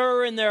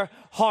stir in their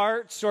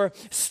hearts or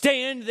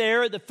stand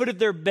there at the foot of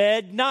their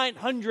bed,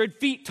 900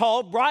 feet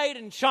tall, bright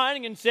and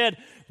shining, and said,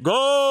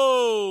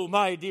 "Go,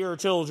 my dear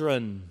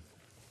children."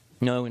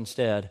 No,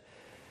 instead,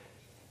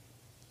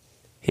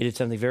 he did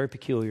something very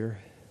peculiar.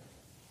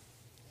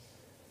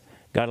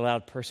 God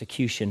allowed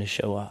persecution to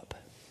show up.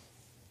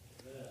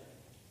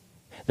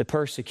 The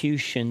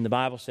persecution, the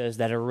Bible says,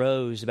 that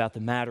arose about the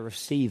matter of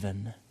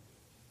Stephen.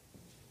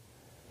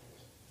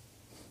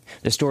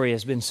 The story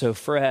has been so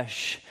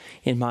fresh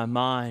in my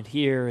mind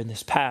here in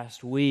this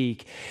past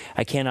week.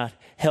 I cannot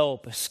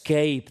help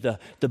escape the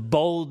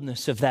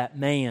boldness of that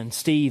man,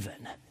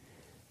 Stephen.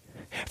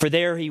 For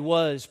there he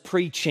was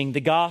preaching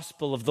the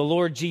gospel of the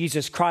Lord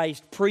Jesus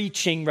Christ,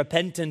 preaching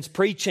repentance,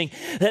 preaching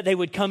that they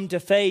would come to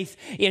faith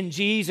in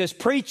Jesus,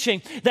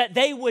 preaching that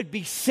they would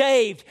be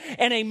saved.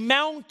 And a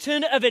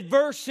mountain of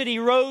adversity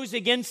rose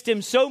against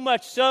him, so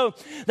much so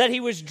that he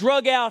was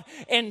drug out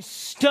and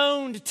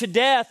stoned to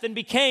death and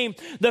became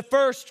the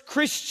first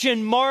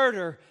Christian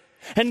martyr.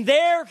 And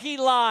there he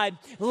lied,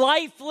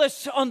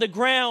 lifeless on the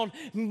ground,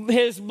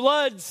 his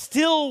blood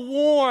still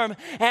warm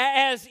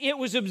as it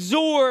was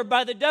absorbed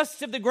by the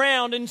dust of the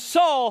ground, and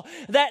Saul,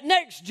 that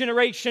next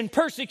generation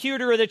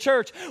persecutor of the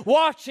church,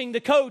 watching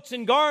the coats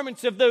and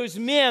garments of those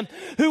men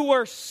who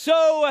were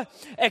so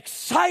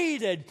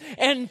excited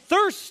and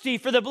thirsty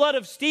for the blood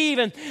of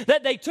Stephen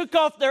that they took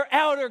off their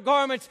outer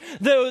garments,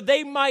 though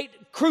they might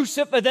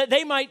that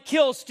they might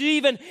kill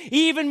Stephen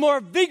even more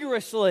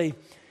vigorously.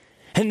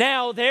 And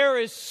now there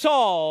is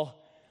Saul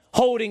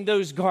holding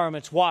those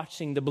garments,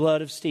 watching the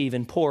blood of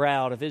Stephen pour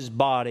out of his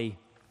body.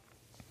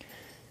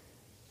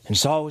 And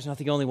Saul was not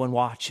the only one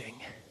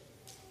watching.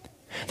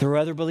 There were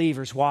other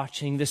believers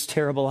watching this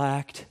terrible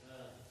act.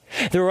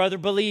 There were other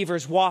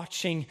believers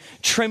watching,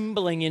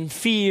 trembling in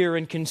fear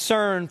and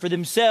concern for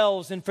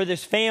themselves and for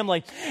this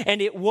family. And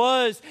it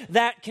was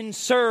that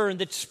concern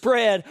that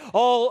spread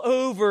all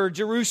over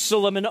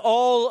Jerusalem and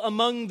all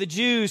among the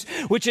Jews,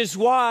 which is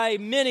why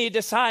many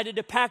decided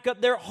to pack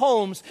up their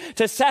homes,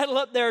 to saddle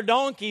up their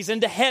donkeys, and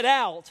to head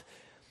out.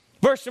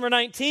 Verse number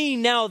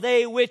 19, "Now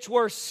they which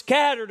were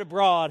scattered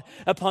abroad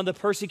upon the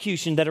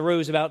persecution that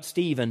arose about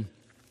Stephen."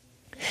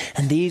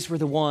 And these were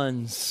the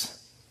ones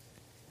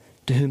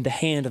to whom the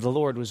hand of the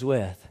Lord was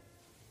with.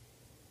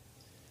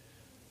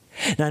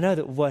 Now I know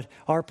that what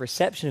our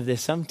perception of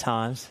this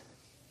sometimes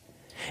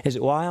is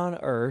why on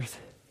earth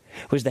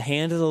was the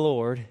hand of the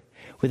Lord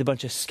with a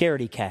bunch of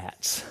scaredy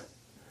cats?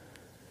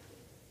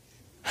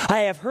 I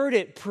have heard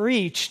it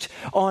preached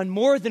on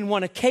more than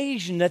one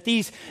occasion that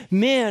these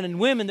men and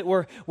women that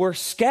were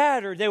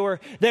scattered, they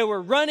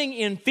were running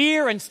in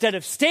fear instead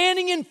of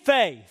standing in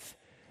faith.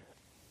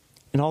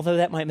 And although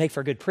that might make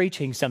for good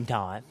preaching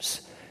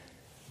sometimes,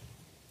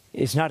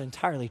 it's not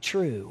entirely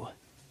true.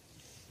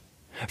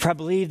 For I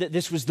believe that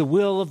this was the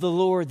will of the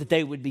Lord that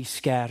they would be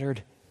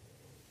scattered.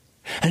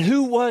 And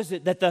who was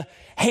it that the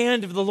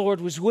hand of the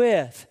Lord was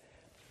with?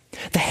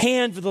 The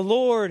hand of the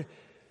Lord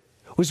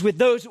was with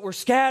those that were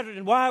scattered.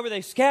 And why were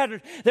they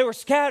scattered? They were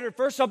scattered,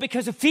 first of all,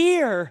 because of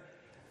fear.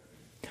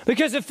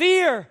 Because of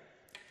fear.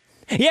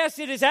 Yes,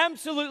 it is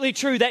absolutely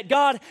true that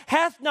God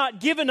hath not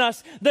given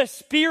us the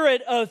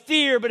spirit of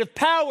fear, but of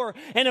power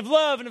and of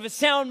love and of a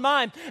sound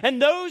mind.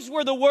 And those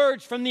were the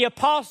words from the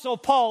Apostle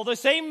Paul, the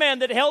same man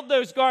that held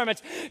those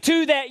garments,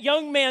 to that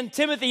young man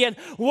Timothy. And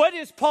what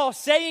is Paul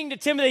saying to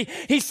Timothy?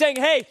 He's saying,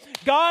 hey,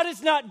 God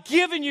has not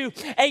given you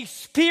a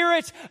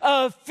spirit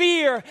of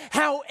fear.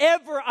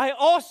 However, I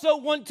also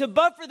want to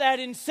buffer that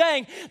in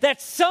saying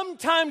that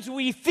sometimes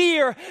we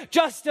fear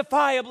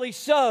justifiably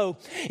so.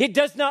 It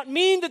does not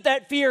mean that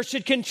that fear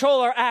should control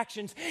our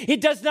actions.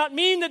 It does not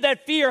mean that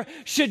that fear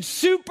should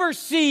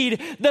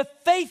supersede the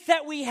faith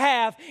that we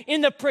have in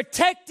the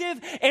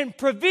protective and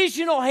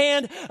provisional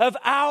hand of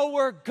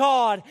our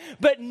God.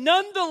 But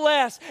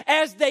nonetheless,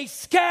 as they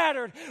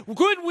scattered,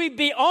 would we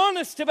be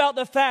honest about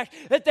the fact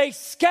that they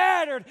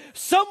scattered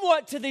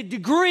somewhat to the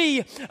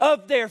degree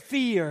of their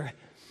fear?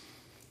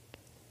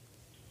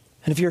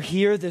 And if you're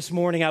here this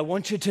morning, I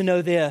want you to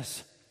know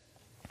this: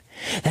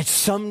 that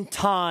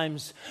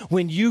sometimes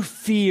when you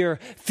fear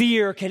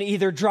can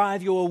either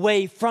drive you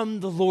away from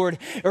the Lord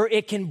or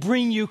it can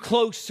bring you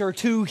closer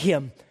to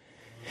Him.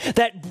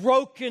 That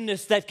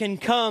brokenness that can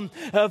come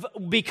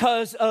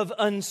because of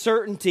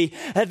uncertainty,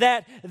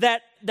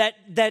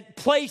 that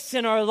place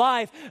in our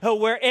life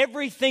where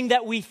everything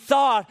that we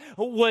thought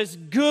was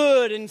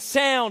good and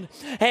sound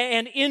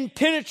and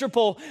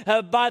impenetrable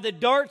by the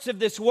darts of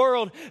this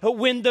world,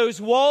 when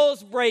those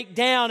walls break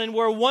down and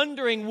we're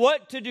wondering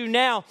what to do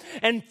now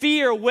and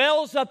fear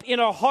wells up in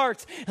our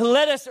hearts,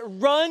 let us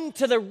run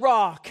to the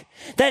rock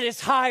that is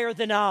higher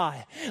than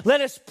I.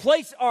 Let us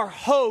place our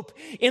hope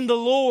in the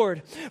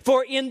Lord.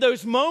 For in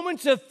those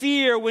moments of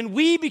fear, when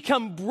we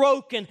become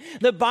broken,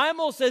 the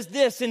Bible says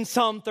this in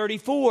Psalm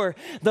 34,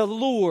 the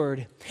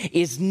Lord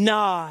is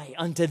nigh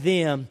unto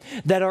them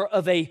that are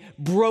of a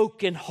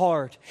broken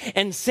heart,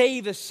 and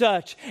saveth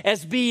such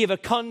as be of a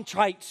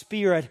contrite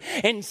spirit.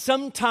 And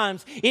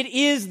sometimes it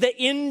is the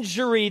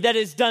injury that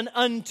is done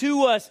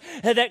unto us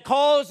that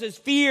causes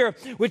fear,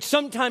 which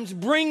sometimes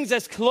brings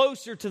us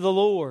closer to the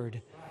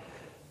Lord.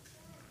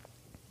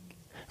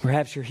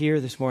 Perhaps you're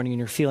here this morning and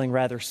you're feeling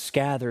rather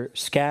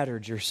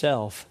scattered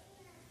yourself.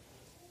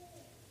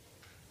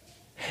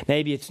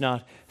 Maybe it's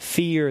not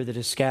fear that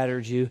has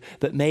scattered you,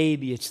 but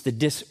maybe it's the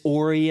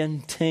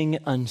disorienting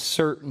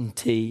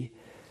uncertainty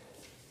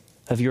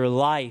of your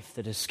life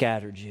that has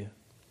scattered you.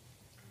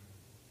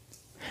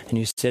 And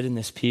you sit in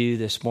this pew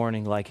this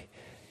morning like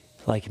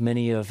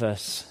many of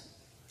us,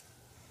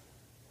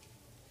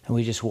 and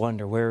we just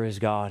wonder, where is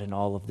God in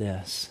all of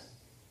this?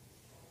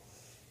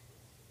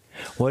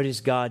 What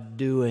is God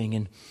doing,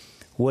 and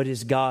what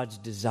is God's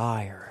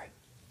desire?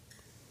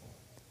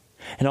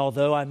 And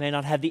although I may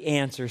not have the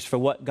answers for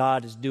what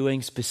God is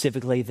doing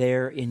specifically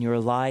there in your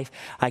life,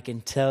 I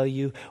can tell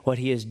you what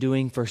He is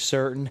doing for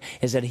certain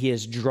is that He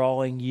is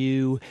drawing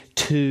you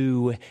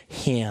to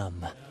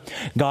Him.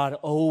 God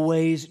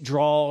always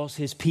draws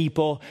His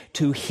people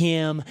to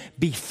Him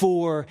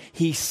before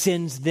He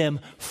sends them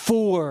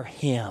for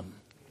Him.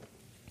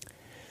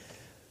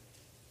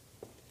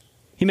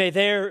 You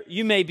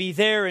may be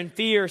there in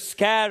fear,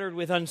 scattered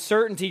with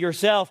uncertainty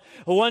yourself,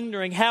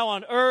 wondering how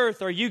on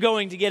earth are you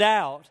going to get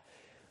out?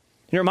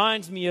 It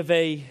reminds me of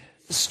a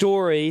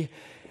story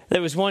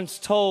that was once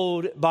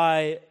told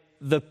by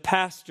the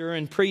pastor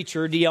and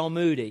preacher D.L.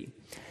 Moody.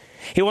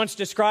 He once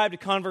described a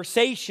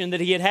conversation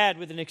that he had had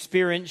with an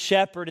experienced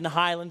shepherd in the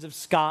Highlands of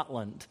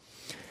Scotland.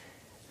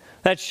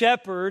 That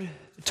shepherd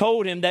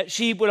told him that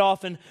sheep would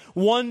often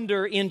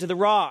wander into the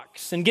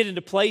rocks and get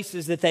into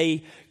places that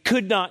they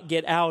could not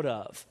get out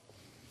of.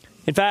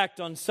 In fact,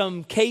 on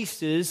some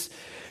cases,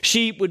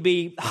 sheep would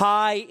be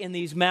high in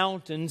these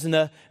mountains, and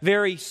the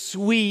very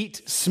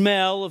sweet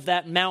smell of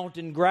that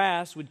mountain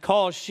grass would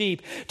cause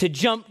sheep to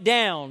jump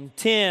down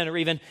 10 or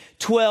even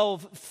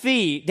 12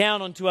 feet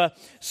down onto a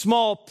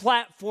small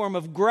platform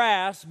of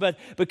grass. But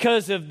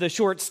because of the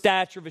short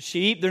stature of a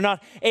sheep, they're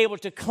not able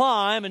to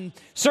climb and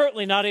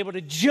certainly not able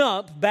to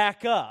jump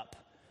back up.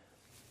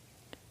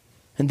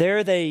 And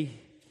there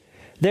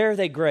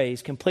they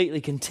graze, completely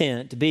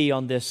content to be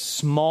on this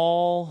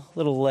small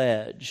little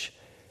ledge.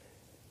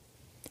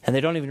 And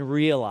they don't even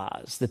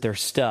realize that they're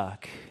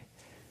stuck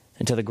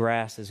until the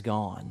grass is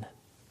gone.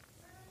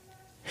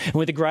 And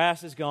when the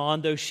grass is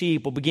gone, those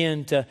sheep will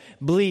begin to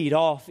bleed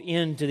off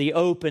into the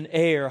open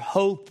air,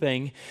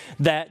 hoping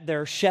that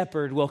their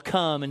shepherd will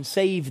come and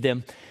save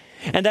them.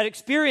 And that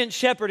experienced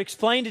shepherd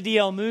explained to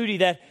D.L. Moody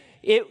that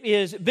it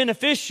is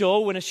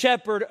beneficial when a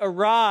shepherd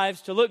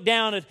arrives to look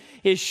down at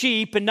his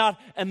sheep and not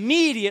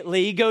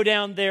immediately go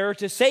down there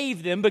to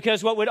save them,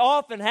 because what would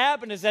often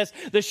happen is as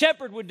the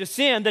shepherd would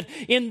descend, that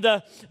in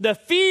the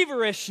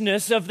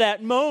feverishness of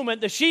that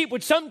moment, the sheep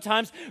would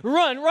sometimes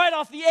run right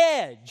off the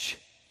edge.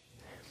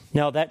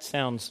 Now that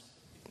sounds,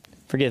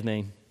 forgive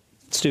me,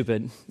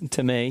 stupid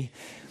to me,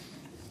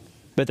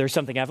 but there's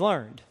something I've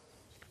learned.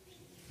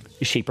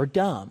 Sheep are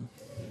dumb.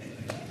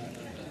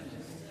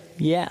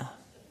 Yeah.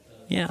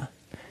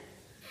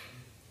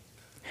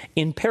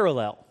 In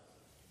parallel,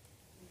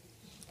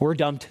 we're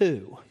dumb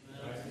too.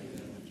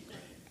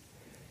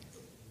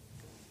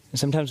 And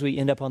sometimes we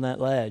end up on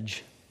that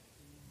ledge.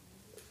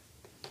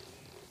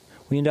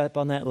 And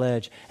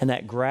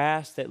that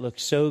grass that looked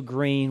so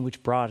green,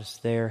 which brought us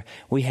there,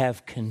 we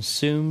have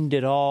consumed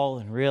it all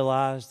and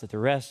realized that the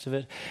rest of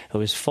it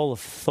was full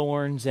of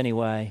thorns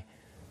anyway.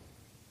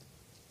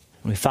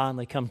 And we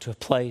finally come to a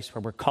place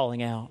where we're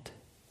calling out,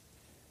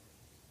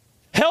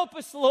 "Help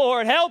us,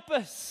 Lord, help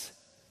us."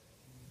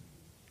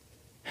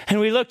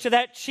 And we look to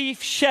that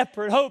chief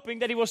shepherd, hoping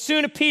that he will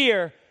soon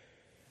appear.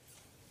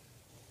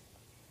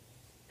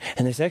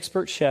 And this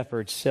expert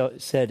shepherd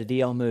said to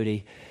D.L.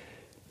 Moody,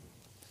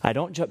 "I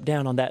don't jump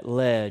down on that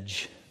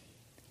ledge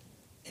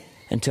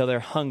until their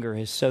hunger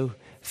has so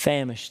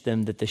famished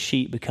them that the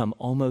sheep become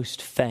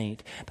almost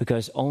faint,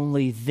 because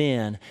only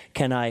then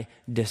can I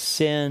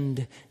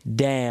descend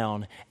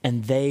down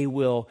and they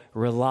will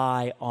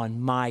rely on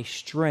my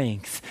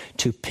strength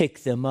to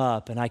pick them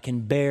up, and I can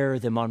bear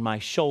them on my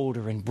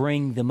shoulder and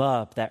bring them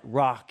up that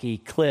rocky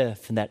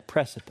cliff and that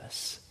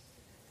precipice."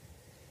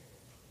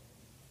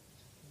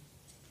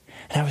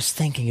 And I was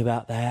thinking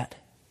about that.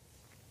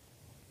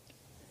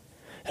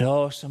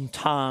 And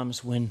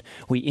sometimes when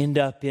we end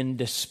up in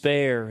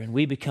despair and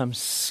we become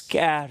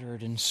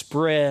scattered and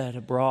spread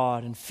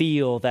abroad and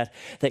feel that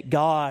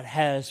God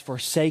has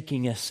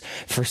forsaken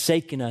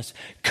us,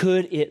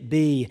 could it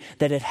be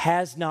that it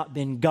has not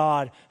been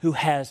God who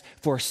has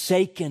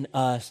forsaken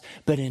us,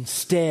 but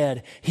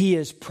instead He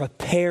is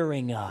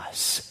preparing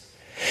us?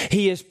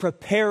 He is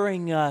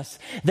preparing us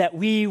that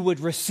we would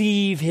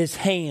receive His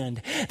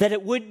hand, that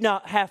it would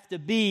not have to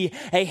be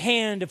a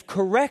hand of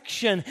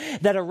correction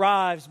that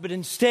arrives, but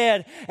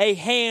instead a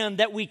hand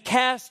that we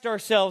cast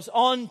ourselves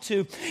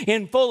onto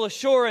in full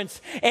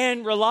assurance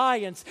and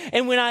reliance.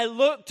 And when I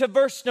look to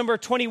verse number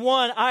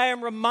 21, I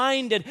am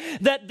reminded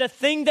that the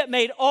thing that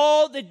made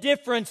all the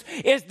difference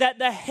is that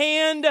the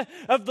hand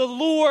of the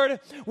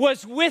Lord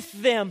was with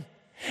them.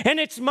 And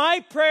it's my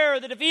prayer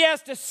that if He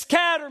has to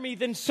scatter me,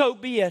 then so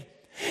be it.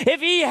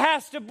 If He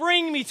has to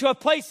bring me to a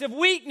place of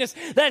weakness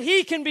that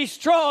He can be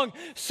strong,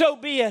 so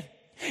be it.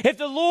 If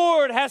the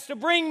Lord has to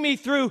bring me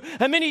through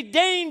many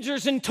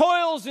dangers and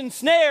toils and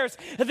snares,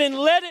 then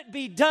let it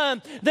be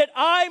done, that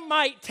I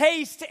might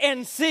taste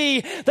and see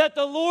that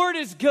the Lord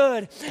is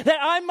good, that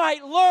I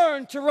might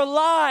learn to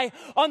rely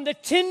on the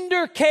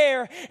tender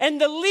care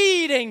and the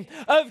leading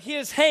of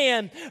His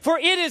hand. For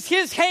it is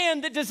His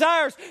hand that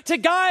desires to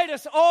guide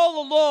us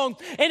all along.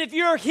 And if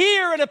you're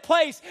here in a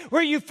place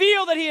where you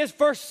feel that He has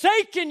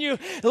forsaken you,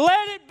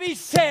 let it be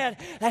said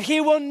that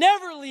He will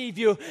never leave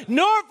you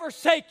nor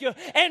forsake you.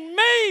 And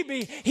maybe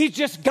He's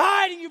just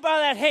guiding you by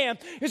that hand.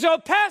 You say, "Oh,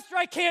 Pastor,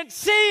 I can't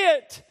see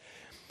it."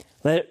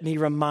 Let me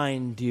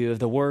remind you of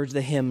the words of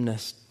the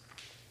hymnist.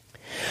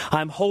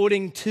 I'm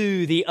holding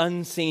to the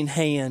unseen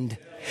hand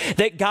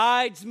that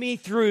guides me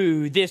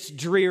through this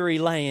dreary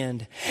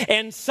land.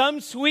 And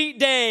some sweet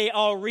day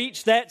I'll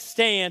reach that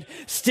stand,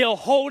 still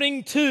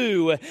holding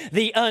to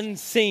the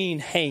unseen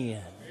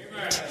hand.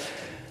 Amen.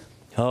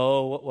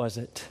 Oh, what was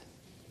it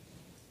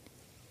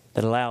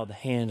that allowed the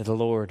hand of the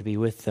Lord to be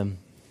with them?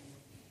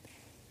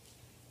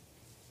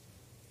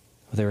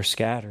 They were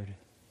scattered.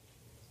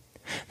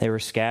 They were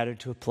scattered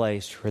to a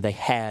place where they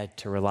had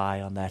to rely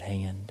on that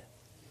hand.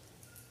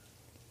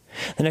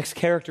 The next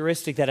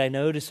characteristic that I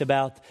notice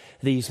about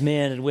these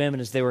men and women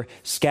as they were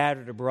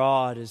scattered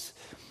abroad is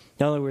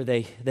not only were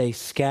they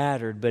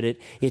scattered, but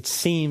it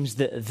seems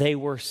that they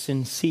were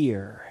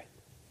sincere.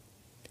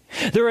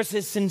 There was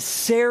a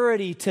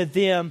sincerity to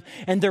them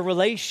and their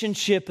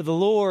relationship with the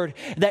Lord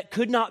that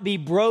could not be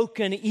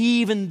broken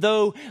even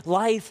though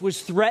life was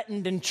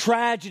threatened and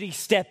tragedy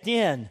stepped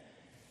in.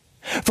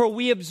 For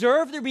we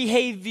observe their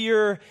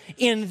behavior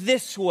in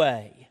this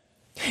way.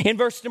 In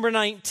verse number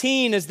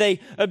 19, as they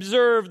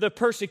observe the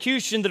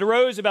persecution that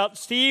arose about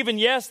Stephen,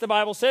 yes, the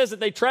Bible says that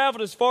they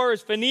traveled as far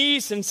as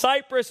Phoenice and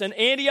Cyprus and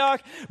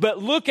Antioch,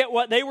 but look at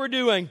what they were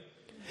doing.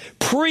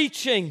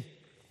 Preaching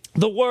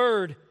the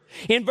word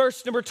In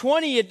verse number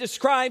 20, it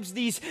describes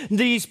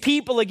these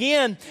people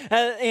again,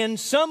 and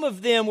some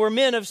of them were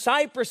men of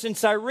Cyprus and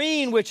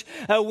Cyrene, which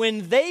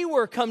when they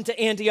were come to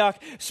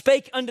Antioch,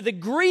 spake unto the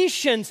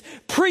Grecians,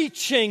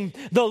 preaching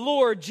the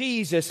Lord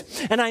Jesus.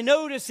 And I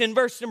notice in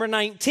verse number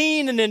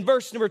 19 and in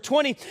verse number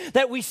 20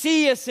 that we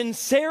see a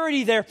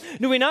sincerity there.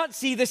 Do we not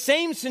see the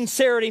same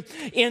sincerity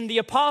in the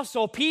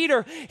Apostle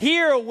Peter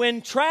here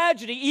when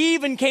tragedy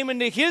even came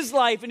into his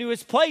life and he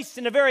was placed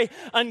in a very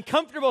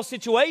uncomfortable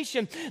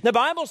situation? The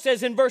Bible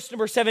says in verse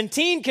number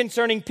 17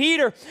 concerning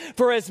Peter,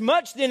 for as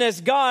much then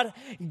as God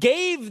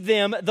gave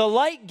them the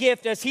like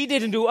gift as he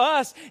did unto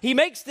us, he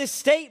makes this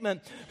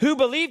statement, who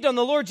believed on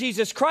the Lord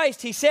Jesus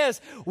Christ, he says,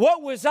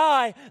 what was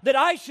I that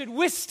I should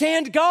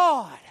withstand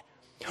God?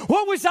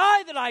 What was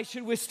I that I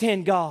should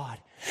withstand God?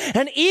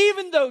 And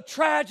even though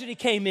tragedy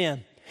came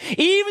in,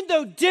 even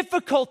though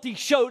difficulty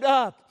showed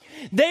up,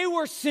 they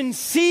were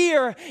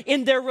sincere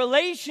in their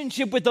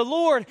relationship with the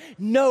Lord,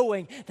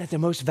 knowing that the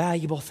most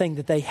valuable thing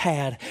that they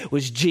had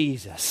was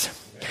Jesus.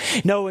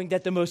 Knowing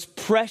that the most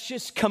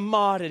precious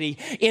commodity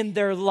in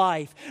their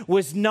life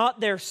was not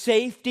their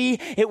safety,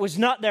 it was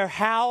not their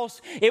house,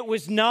 it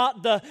was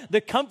not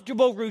the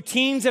comfortable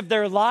routines of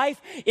their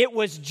life, it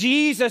was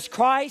Jesus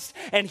Christ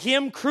and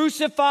Him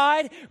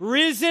crucified,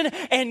 risen,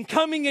 and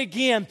coming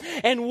again.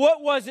 And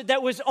what was it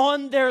that was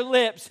on their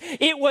lips?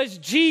 It was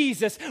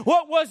Jesus.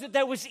 What was it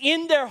that was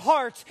in their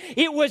hearts?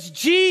 It was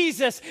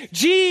Jesus,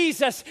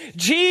 Jesus,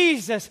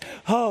 Jesus.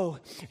 Oh,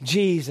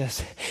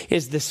 Jesus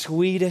is the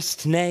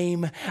sweetest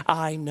name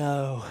I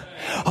know.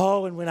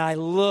 Oh, and when I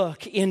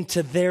look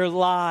into their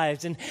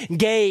lives and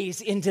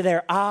gaze into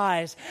their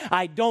eyes,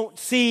 I don't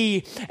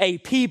see a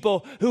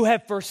people who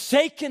have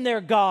forsaken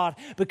their God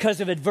because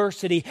of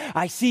adversity.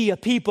 I see a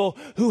people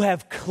who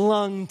have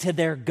clung to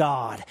their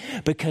God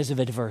because of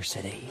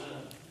adversity.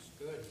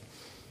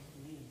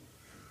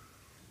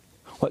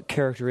 What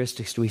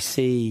characteristics do we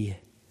see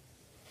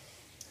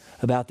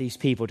about these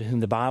people to whom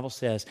the Bible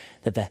says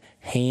that the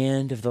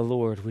hand of the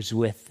Lord was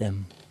with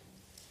them?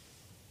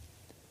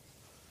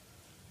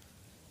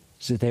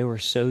 So they were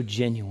so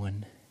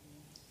genuine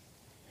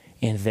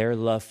in their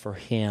love for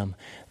Him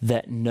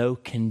that no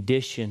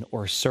condition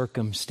or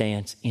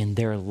circumstance in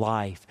their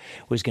life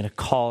was going to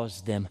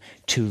cause them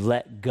to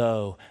let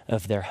go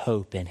of their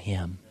hope in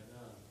Him.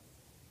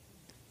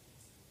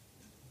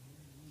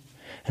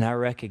 And I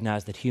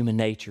recognize that human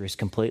nature is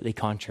completely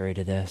contrary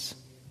to this.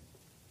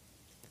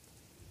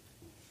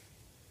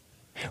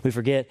 We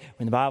forget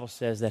when the Bible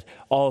says that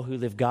all who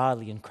live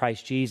godly in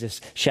Christ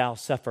Jesus shall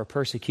suffer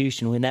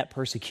persecution. When that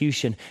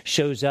persecution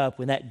shows up,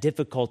 when that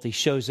difficulty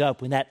shows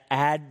up, when that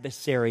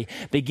adversary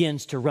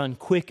begins to run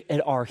quick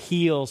at our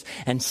heels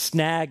and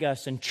snag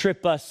us and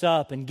trip us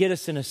up and get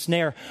us in a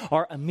snare,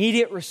 our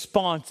immediate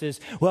response is,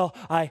 well,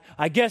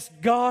 I guess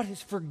God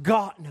has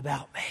forgotten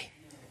about me.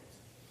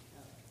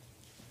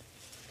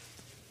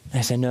 And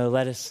I say, no,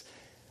 let us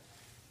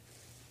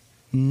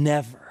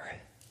never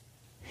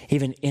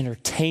even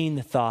entertain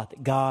the thought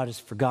that God has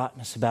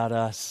forgotten about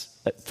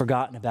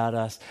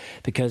us,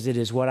 because it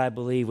is what I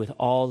believe with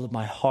all of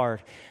my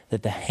heart,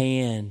 that the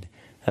hand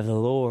of the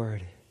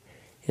Lord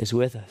is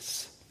with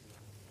us.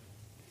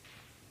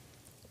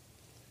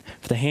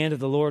 For the hand of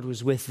the Lord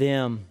was with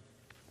them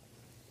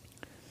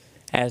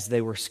as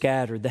they were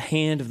scattered. The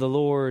hand of the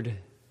Lord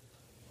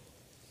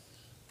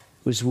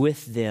was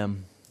with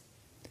them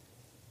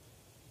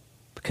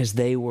because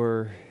they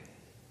were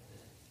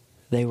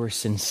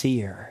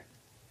sincere.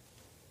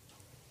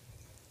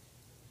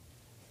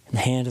 And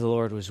the hand of the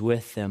Lord was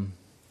with them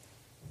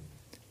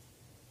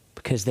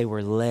because they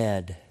were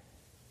led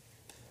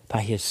by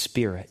His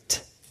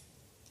Spirit.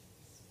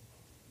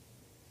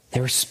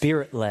 They were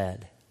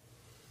Spirit-led.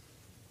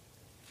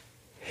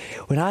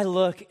 When I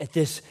look at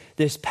this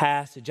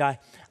passage, I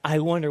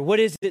wonder, what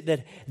is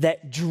it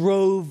that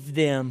drove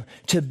them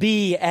to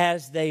be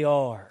as they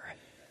are?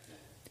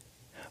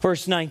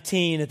 Verse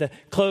 19, at the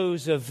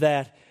close of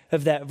that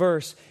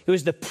verse, it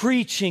was the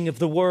preaching of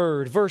the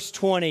word. Verse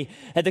 20,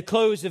 at the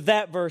close of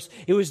that verse,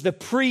 it was the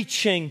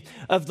preaching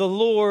of the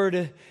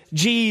Lord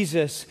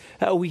Jesus.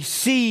 We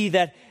see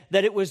that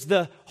it was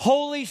the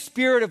Holy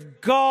Spirit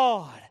of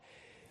God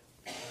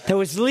that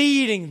was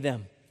leading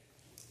them.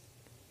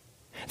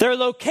 Their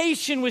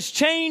location was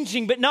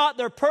changing, but not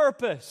their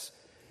purpose.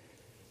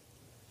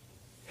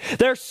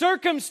 Their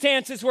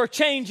circumstances were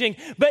changing,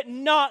 but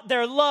not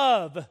their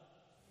love.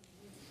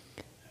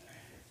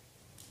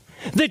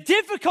 The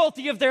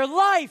difficulty of their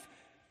life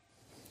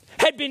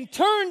had been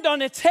turned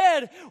on its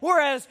head,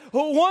 whereas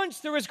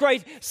once there was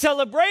great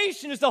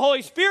celebration as the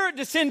Holy Spirit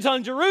descends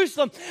on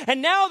Jerusalem,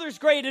 and now there's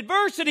great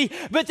adversity,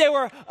 but they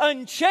were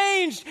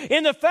unchanged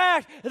in the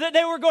fact that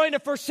they were going to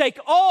forsake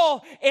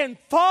all and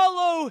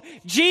follow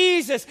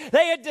Jesus.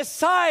 They had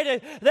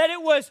decided that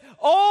it was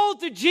all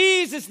to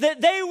Jesus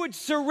that they would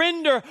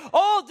surrender,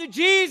 all to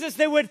Jesus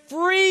they would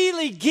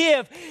freely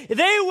give.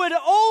 They would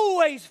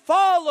always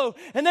follow,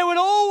 and they would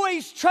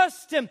always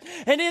trust Him,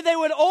 and they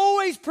would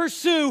always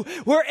pursue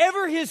wherever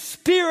His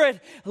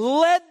Spirit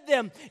led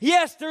them.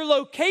 Yes, their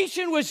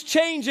location was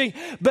changing,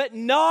 but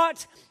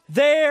not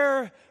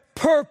their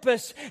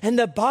purpose. And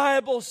the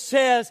Bible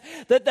says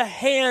that the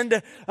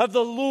hand of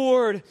the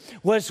Lord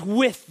was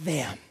with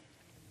them.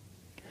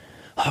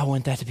 Oh, I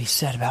want that to be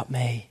said about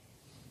me.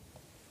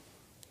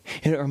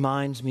 And it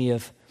reminds me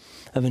of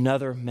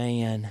another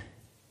man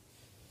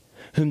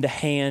whom the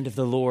hand of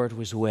the Lord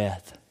was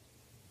with.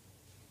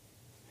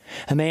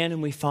 A man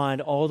whom we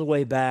find all the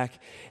way back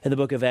in the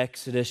book of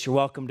Exodus. You're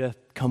welcome to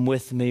come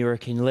with me, or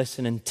can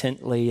listen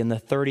intently, in the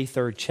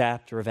 33rd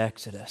chapter of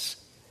Exodus.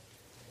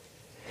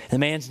 The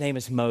man's name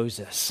is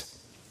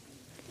Moses.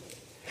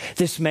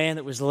 This man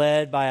that was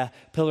led by a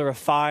pillar of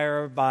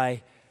fire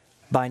by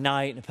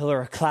night and a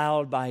pillar of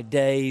cloud by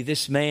day.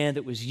 This man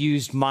that was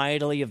used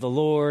mightily of the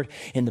Lord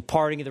in the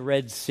parting of the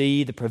Red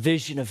Sea, the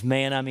provision of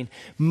manna. I mean,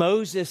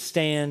 Moses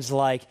stands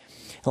like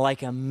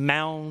a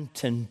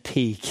mountain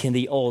peak in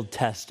the Old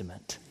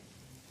Testament.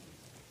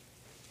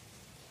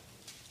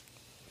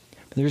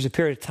 But there was a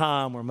period of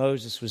time where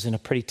Moses was in a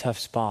pretty tough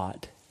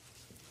spot.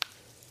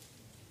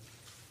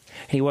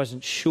 He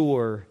wasn't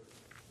sure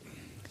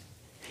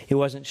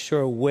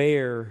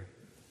where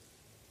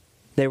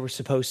they were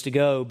supposed to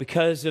go.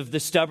 Because of the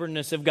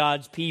stubbornness of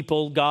God's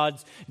people,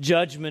 God's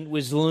judgment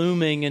was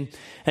looming, and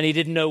he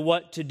didn't know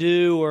what to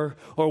do or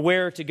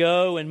where to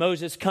go. And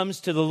Moses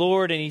comes to the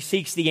Lord and he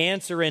seeks the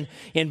answer in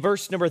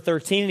verse number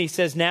 13. And he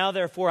says, "Now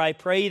therefore I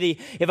pray thee,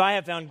 if I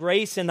have found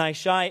grace in thy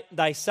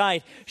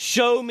sight,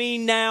 show me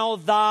now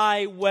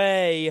thy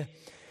way,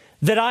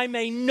 that I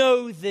may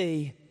know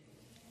thee,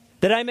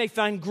 that I may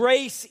find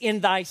grace in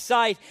thy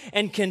sight,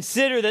 and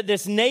consider that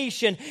this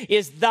nation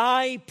is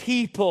thy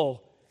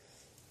people."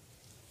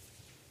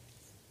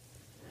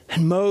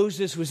 And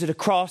Moses was at a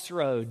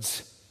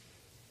crossroads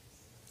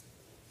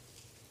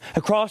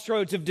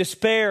of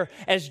despair,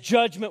 as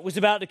judgment was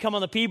about to come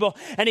on the people.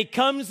 And he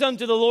comes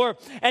unto the Lord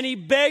and he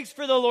begs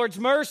for the Lord's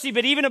mercy.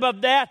 But even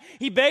above that,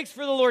 he begs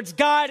for the Lord's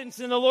guidance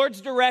and the Lord's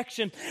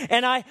direction.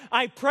 And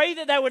I pray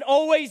that would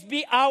always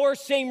be our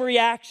same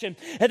reaction.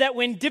 And that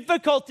when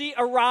difficulty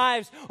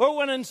arrives or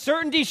when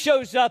uncertainty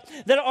shows up,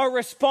 that our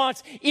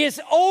response is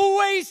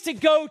always to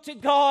go to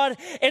God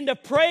and to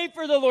pray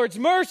for the Lord's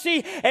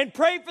mercy and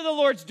pray for the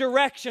Lord's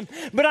direction.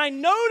 But I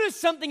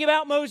noticed something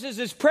about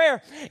Moses'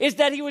 prayer is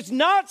that he was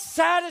not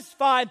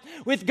satisfied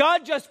with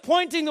God just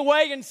pointing the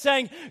way and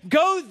saying,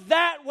 "Go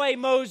that way,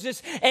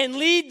 Moses, and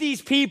lead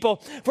these people."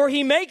 For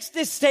he makes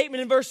this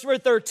statement in verse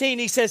 13.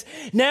 He says,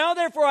 "Now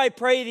therefore I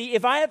pray thee,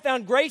 if I have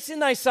found grace in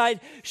thy sight,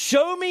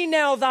 show me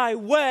now thy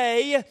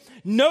way."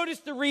 Notice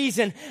the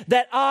reason,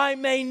 "that I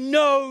may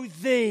know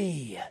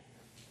thee."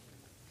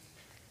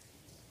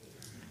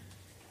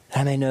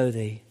 I may know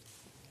thee.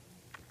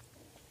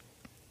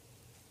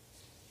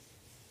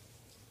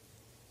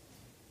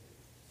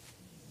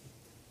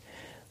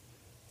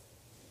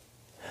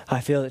 I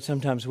feel that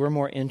sometimes we're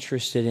more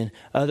interested in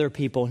other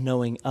people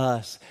knowing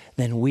us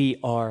than we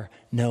are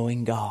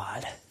knowing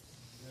God.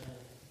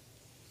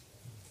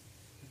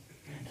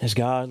 As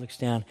God looks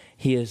down,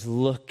 He is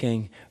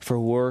looking for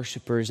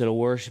worshipers that will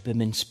worship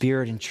Him in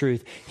spirit and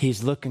truth.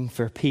 He's looking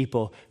for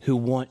people who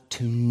want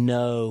to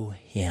know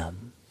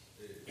Him.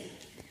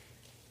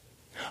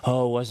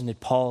 Oh, wasn't it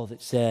Paul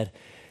that said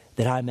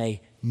that I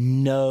may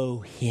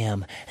know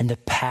Him and the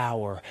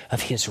power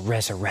of His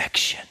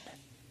resurrection?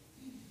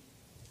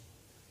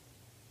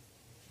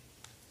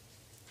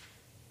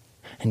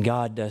 And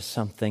God does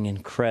something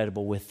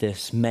incredible with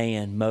this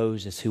man,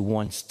 Moses, who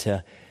wants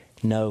to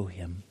know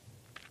Him.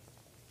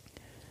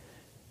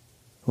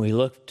 When we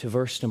look to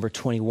verse number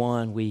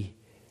 21, we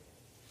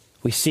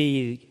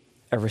see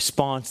a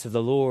response of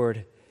the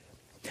Lord.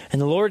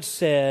 And the Lord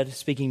said,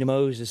 speaking to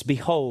Moses,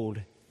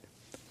 "Behold,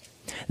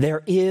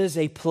 there is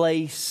a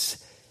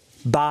place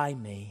by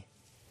me."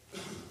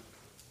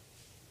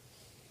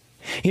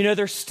 You know,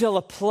 there's still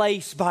a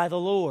place by the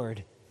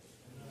Lord.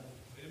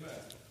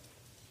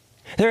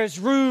 There is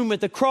room at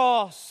the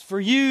cross for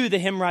you, the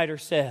hymn writer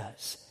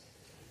says.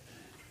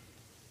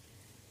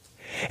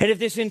 And if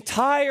this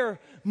entire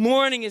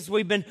morning, as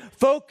we've been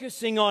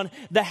focusing on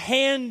the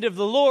hand of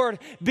the Lord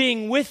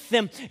being with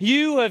them,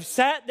 you have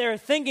sat there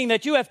thinking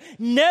that you have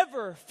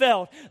never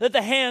felt that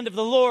the hand of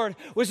the Lord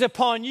was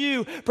upon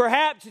you.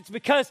 Perhaps it's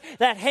because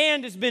that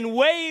hand has been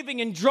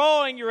waving and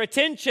drawing your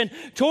attention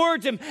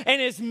towards Him.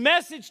 And His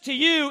message to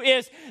you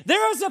is,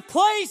 there is a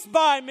place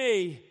by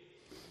me.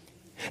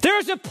 There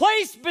is a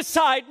place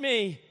beside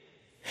me.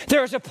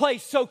 There is a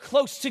place so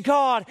close to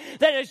God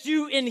that as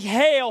you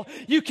inhale,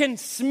 you can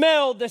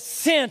smell the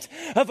scent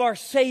of our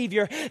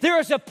Savior. There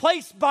is a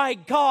place by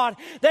God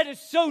that is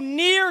so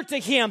near to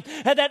Him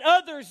that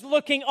others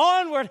looking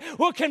onward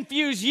will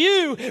confuse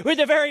you with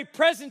the very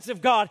presence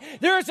of God.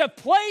 There is a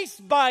place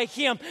by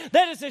Him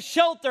that is a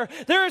shelter.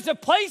 There is a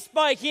place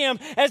by Him,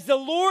 as the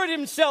Lord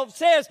Himself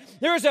says,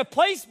 there is a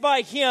place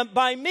by Him,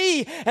 by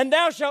me, and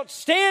thou shalt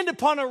stand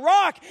upon a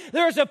rock.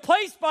 There is a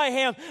place by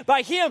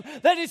Him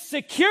that is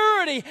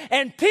security security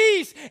and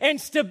peace and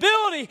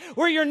stability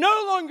where you're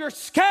no longer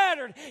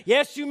scattered.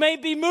 Yes, you may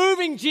be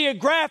moving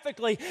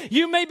geographically.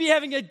 You may be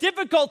having a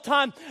difficult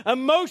time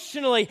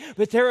emotionally,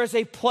 but there is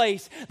a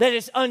place that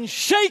is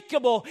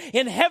unshakable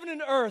in heaven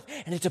and earth,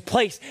 and it's a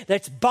place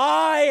that's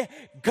by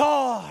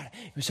God.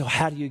 So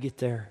how do you get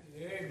there?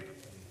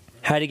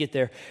 How to get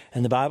there?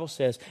 And the Bible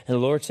says, and the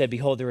Lord said,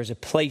 behold, there is a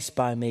place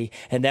by me,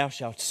 and thou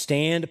shalt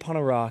stand upon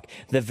a rock.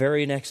 The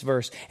very next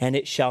verse, and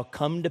it shall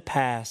come to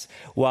pass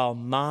while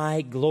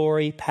my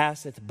glory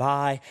passeth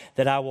by,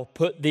 that I will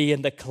put thee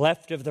in the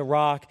cleft of the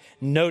rock.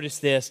 Notice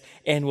this,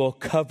 and will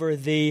cover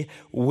thee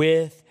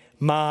with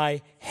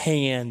my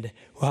hand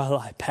while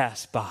I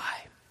pass by.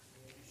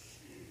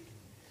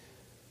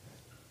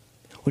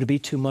 Would it be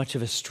too much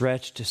of a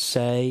stretch to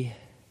say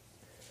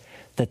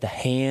that the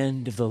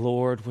hand of the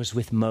Lord was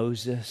with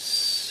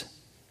Moses?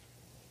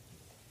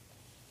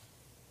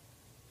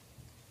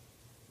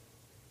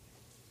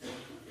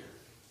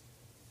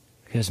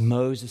 Because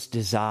Moses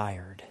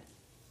desired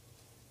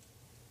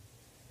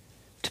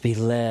to be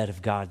led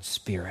of God's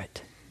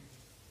Spirit.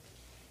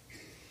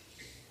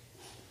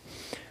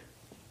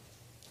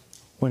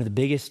 One of the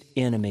biggest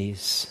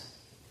enemies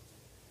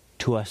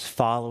to us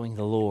following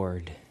the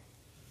Lord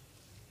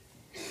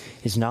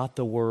is not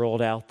the world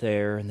out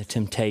there and the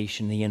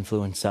temptation, the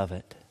influence of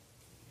it.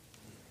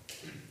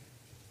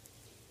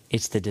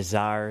 It's the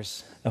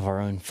desires of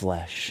our own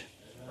flesh.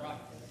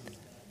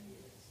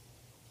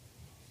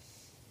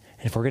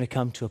 And if we're going to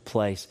come to a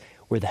place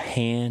where the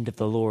hand of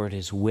the Lord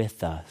is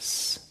with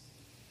us,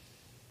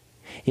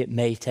 it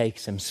may take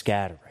some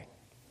scattering.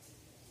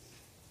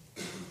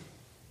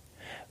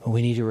 But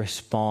we need to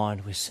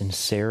respond with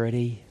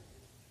sincerity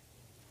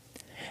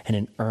and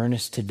an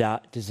earnest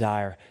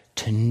desire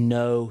to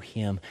know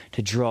Him,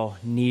 to draw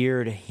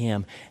near to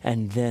Him,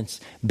 and thence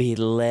be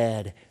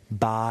led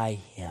by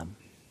Him.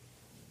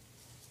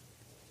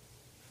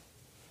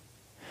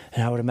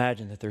 And I would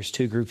imagine that there's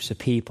two groups of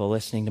people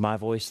listening to my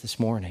voice this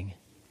morning.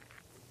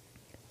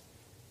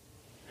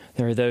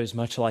 There are those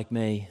much like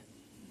me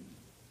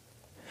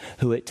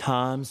who at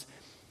times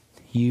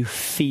you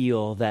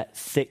feel that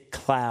thick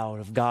cloud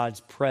of God's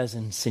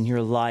presence in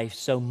your life,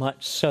 so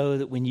much so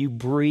that when you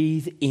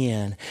breathe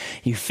in,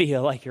 you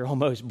feel like you're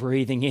almost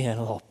breathing in a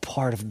little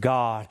part of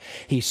God.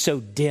 He's so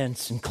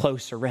dense and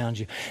close around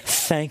you.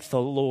 Thank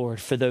the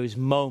Lord for those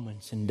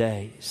moments and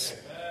days.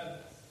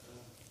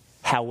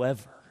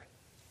 However,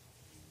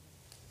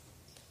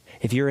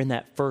 if you're in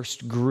that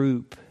first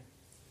group,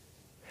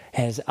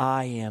 as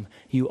I am,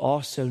 you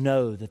also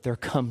know that there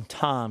come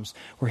times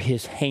where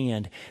His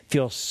hand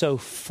feels so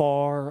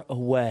far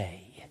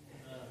away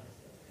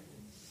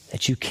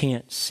that you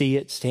can't see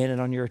it, standing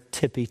on your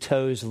tippy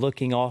toes,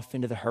 looking off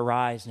into the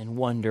horizon and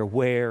wonder,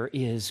 where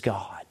is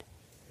God?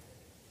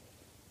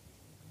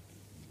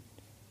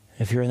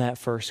 If you're in that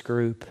first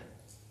group,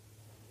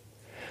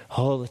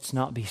 let's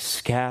not be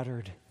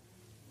scattered.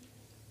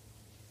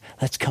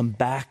 Let's come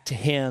back to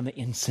Him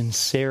in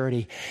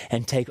sincerity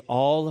and take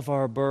all of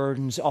our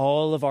burdens,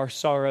 all of our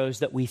sorrows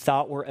that we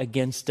thought were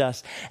against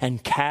us,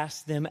 and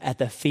cast them at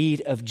the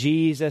feet of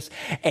Jesus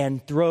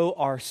and throw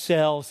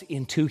ourselves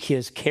into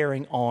His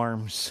caring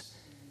arms.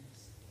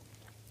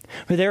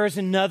 But there is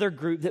another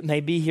group that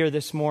may be here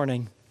this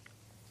morning.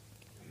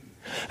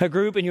 A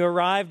group, and you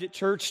arrived at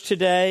church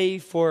today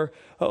for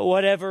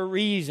whatever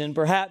reason.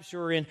 Perhaps you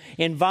were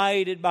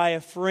invited by a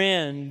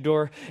friend,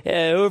 or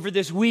over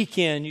this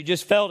weekend you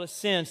just felt a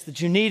sense that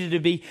you needed to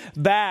be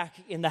back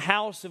in the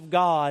house of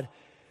God.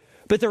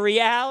 But the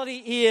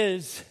reality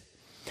is,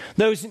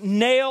 those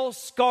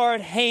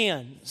nail-scarred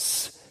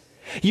hands,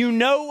 you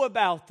know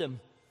about them.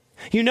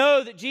 You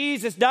know that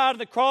Jesus died on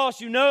the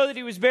cross. You know that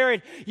He was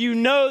buried. You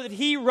know that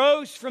He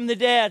rose from the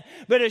dead.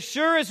 But as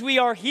sure as we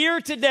are here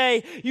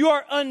today, you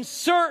are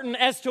uncertain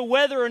as to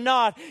whether or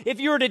not, if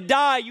you were to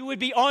die, you would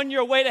be on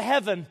your way to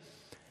heaven.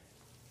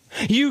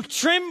 You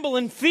tremble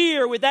in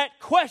fear with that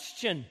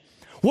question.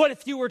 What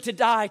if you were to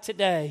die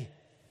today?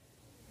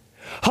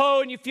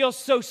 And you feel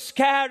so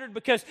scattered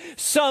because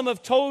some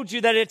have told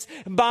you that it's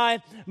by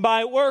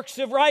works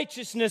of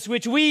righteousness,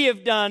 which we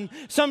have done.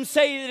 Some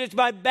say that it's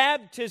by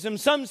baptism.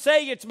 Some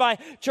say it's by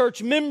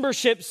church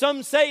membership.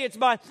 Some say it's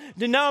by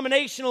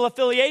denominational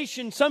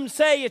affiliation. Some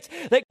say it's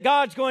that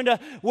God's going to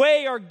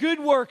weigh our good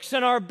works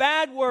and our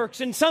bad works.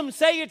 And some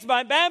say it's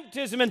by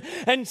baptism.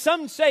 And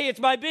some say it's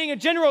by being a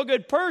general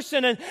good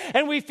person.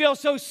 And we feel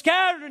so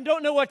scattered and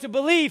don't know what to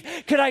believe.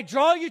 Could I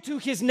draw you to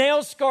His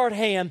nail-scarred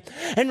hand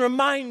and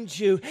remind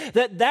you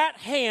that that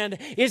hand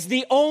is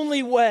the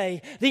only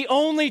way, the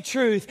only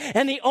truth,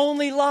 and the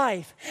only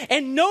life.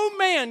 And no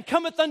man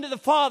cometh unto the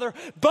Father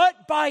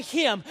but by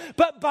Him,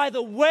 but by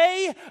the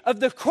way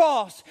of the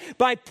cross,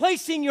 by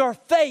placing your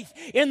faith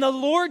in the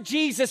Lord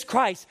Jesus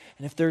Christ.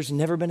 And if there's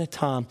never been a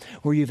time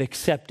where you've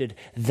accepted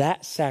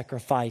that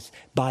sacrifice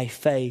by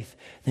faith,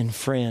 then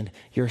friend,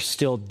 you're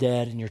still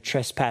dead in your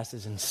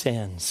trespasses and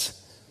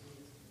sins.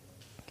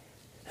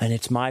 And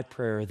it's my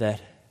prayer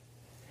that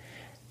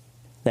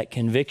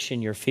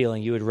conviction you're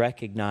feeling, you would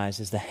recognize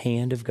as the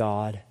hand of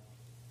God,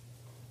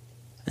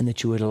 and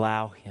that you would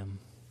allow Him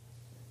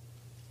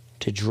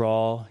to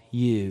draw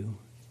you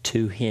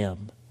to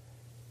Him,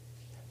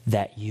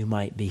 that you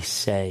might be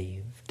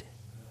saved.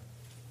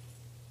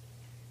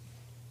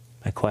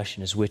 My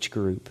question is, which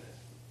group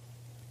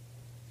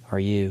are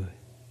you?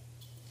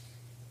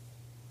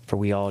 For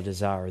we all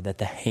desire that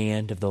the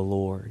hand of the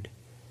Lord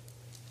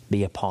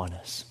be upon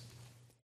us.